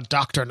 witches, I'm a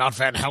doctor, not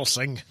Van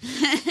Helsing.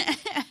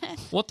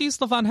 What is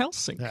the Van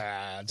Helsing?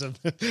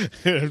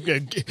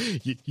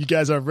 You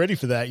guys aren't ready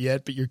for that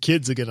yet, but your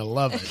kids are going to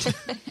love it.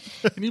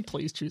 Can you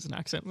please choose an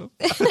accent?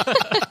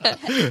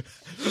 That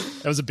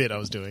was a bit I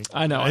was doing.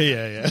 I know.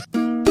 Yeah.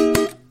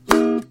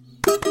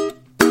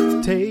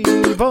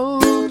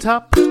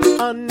 Tabletop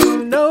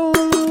Unknown.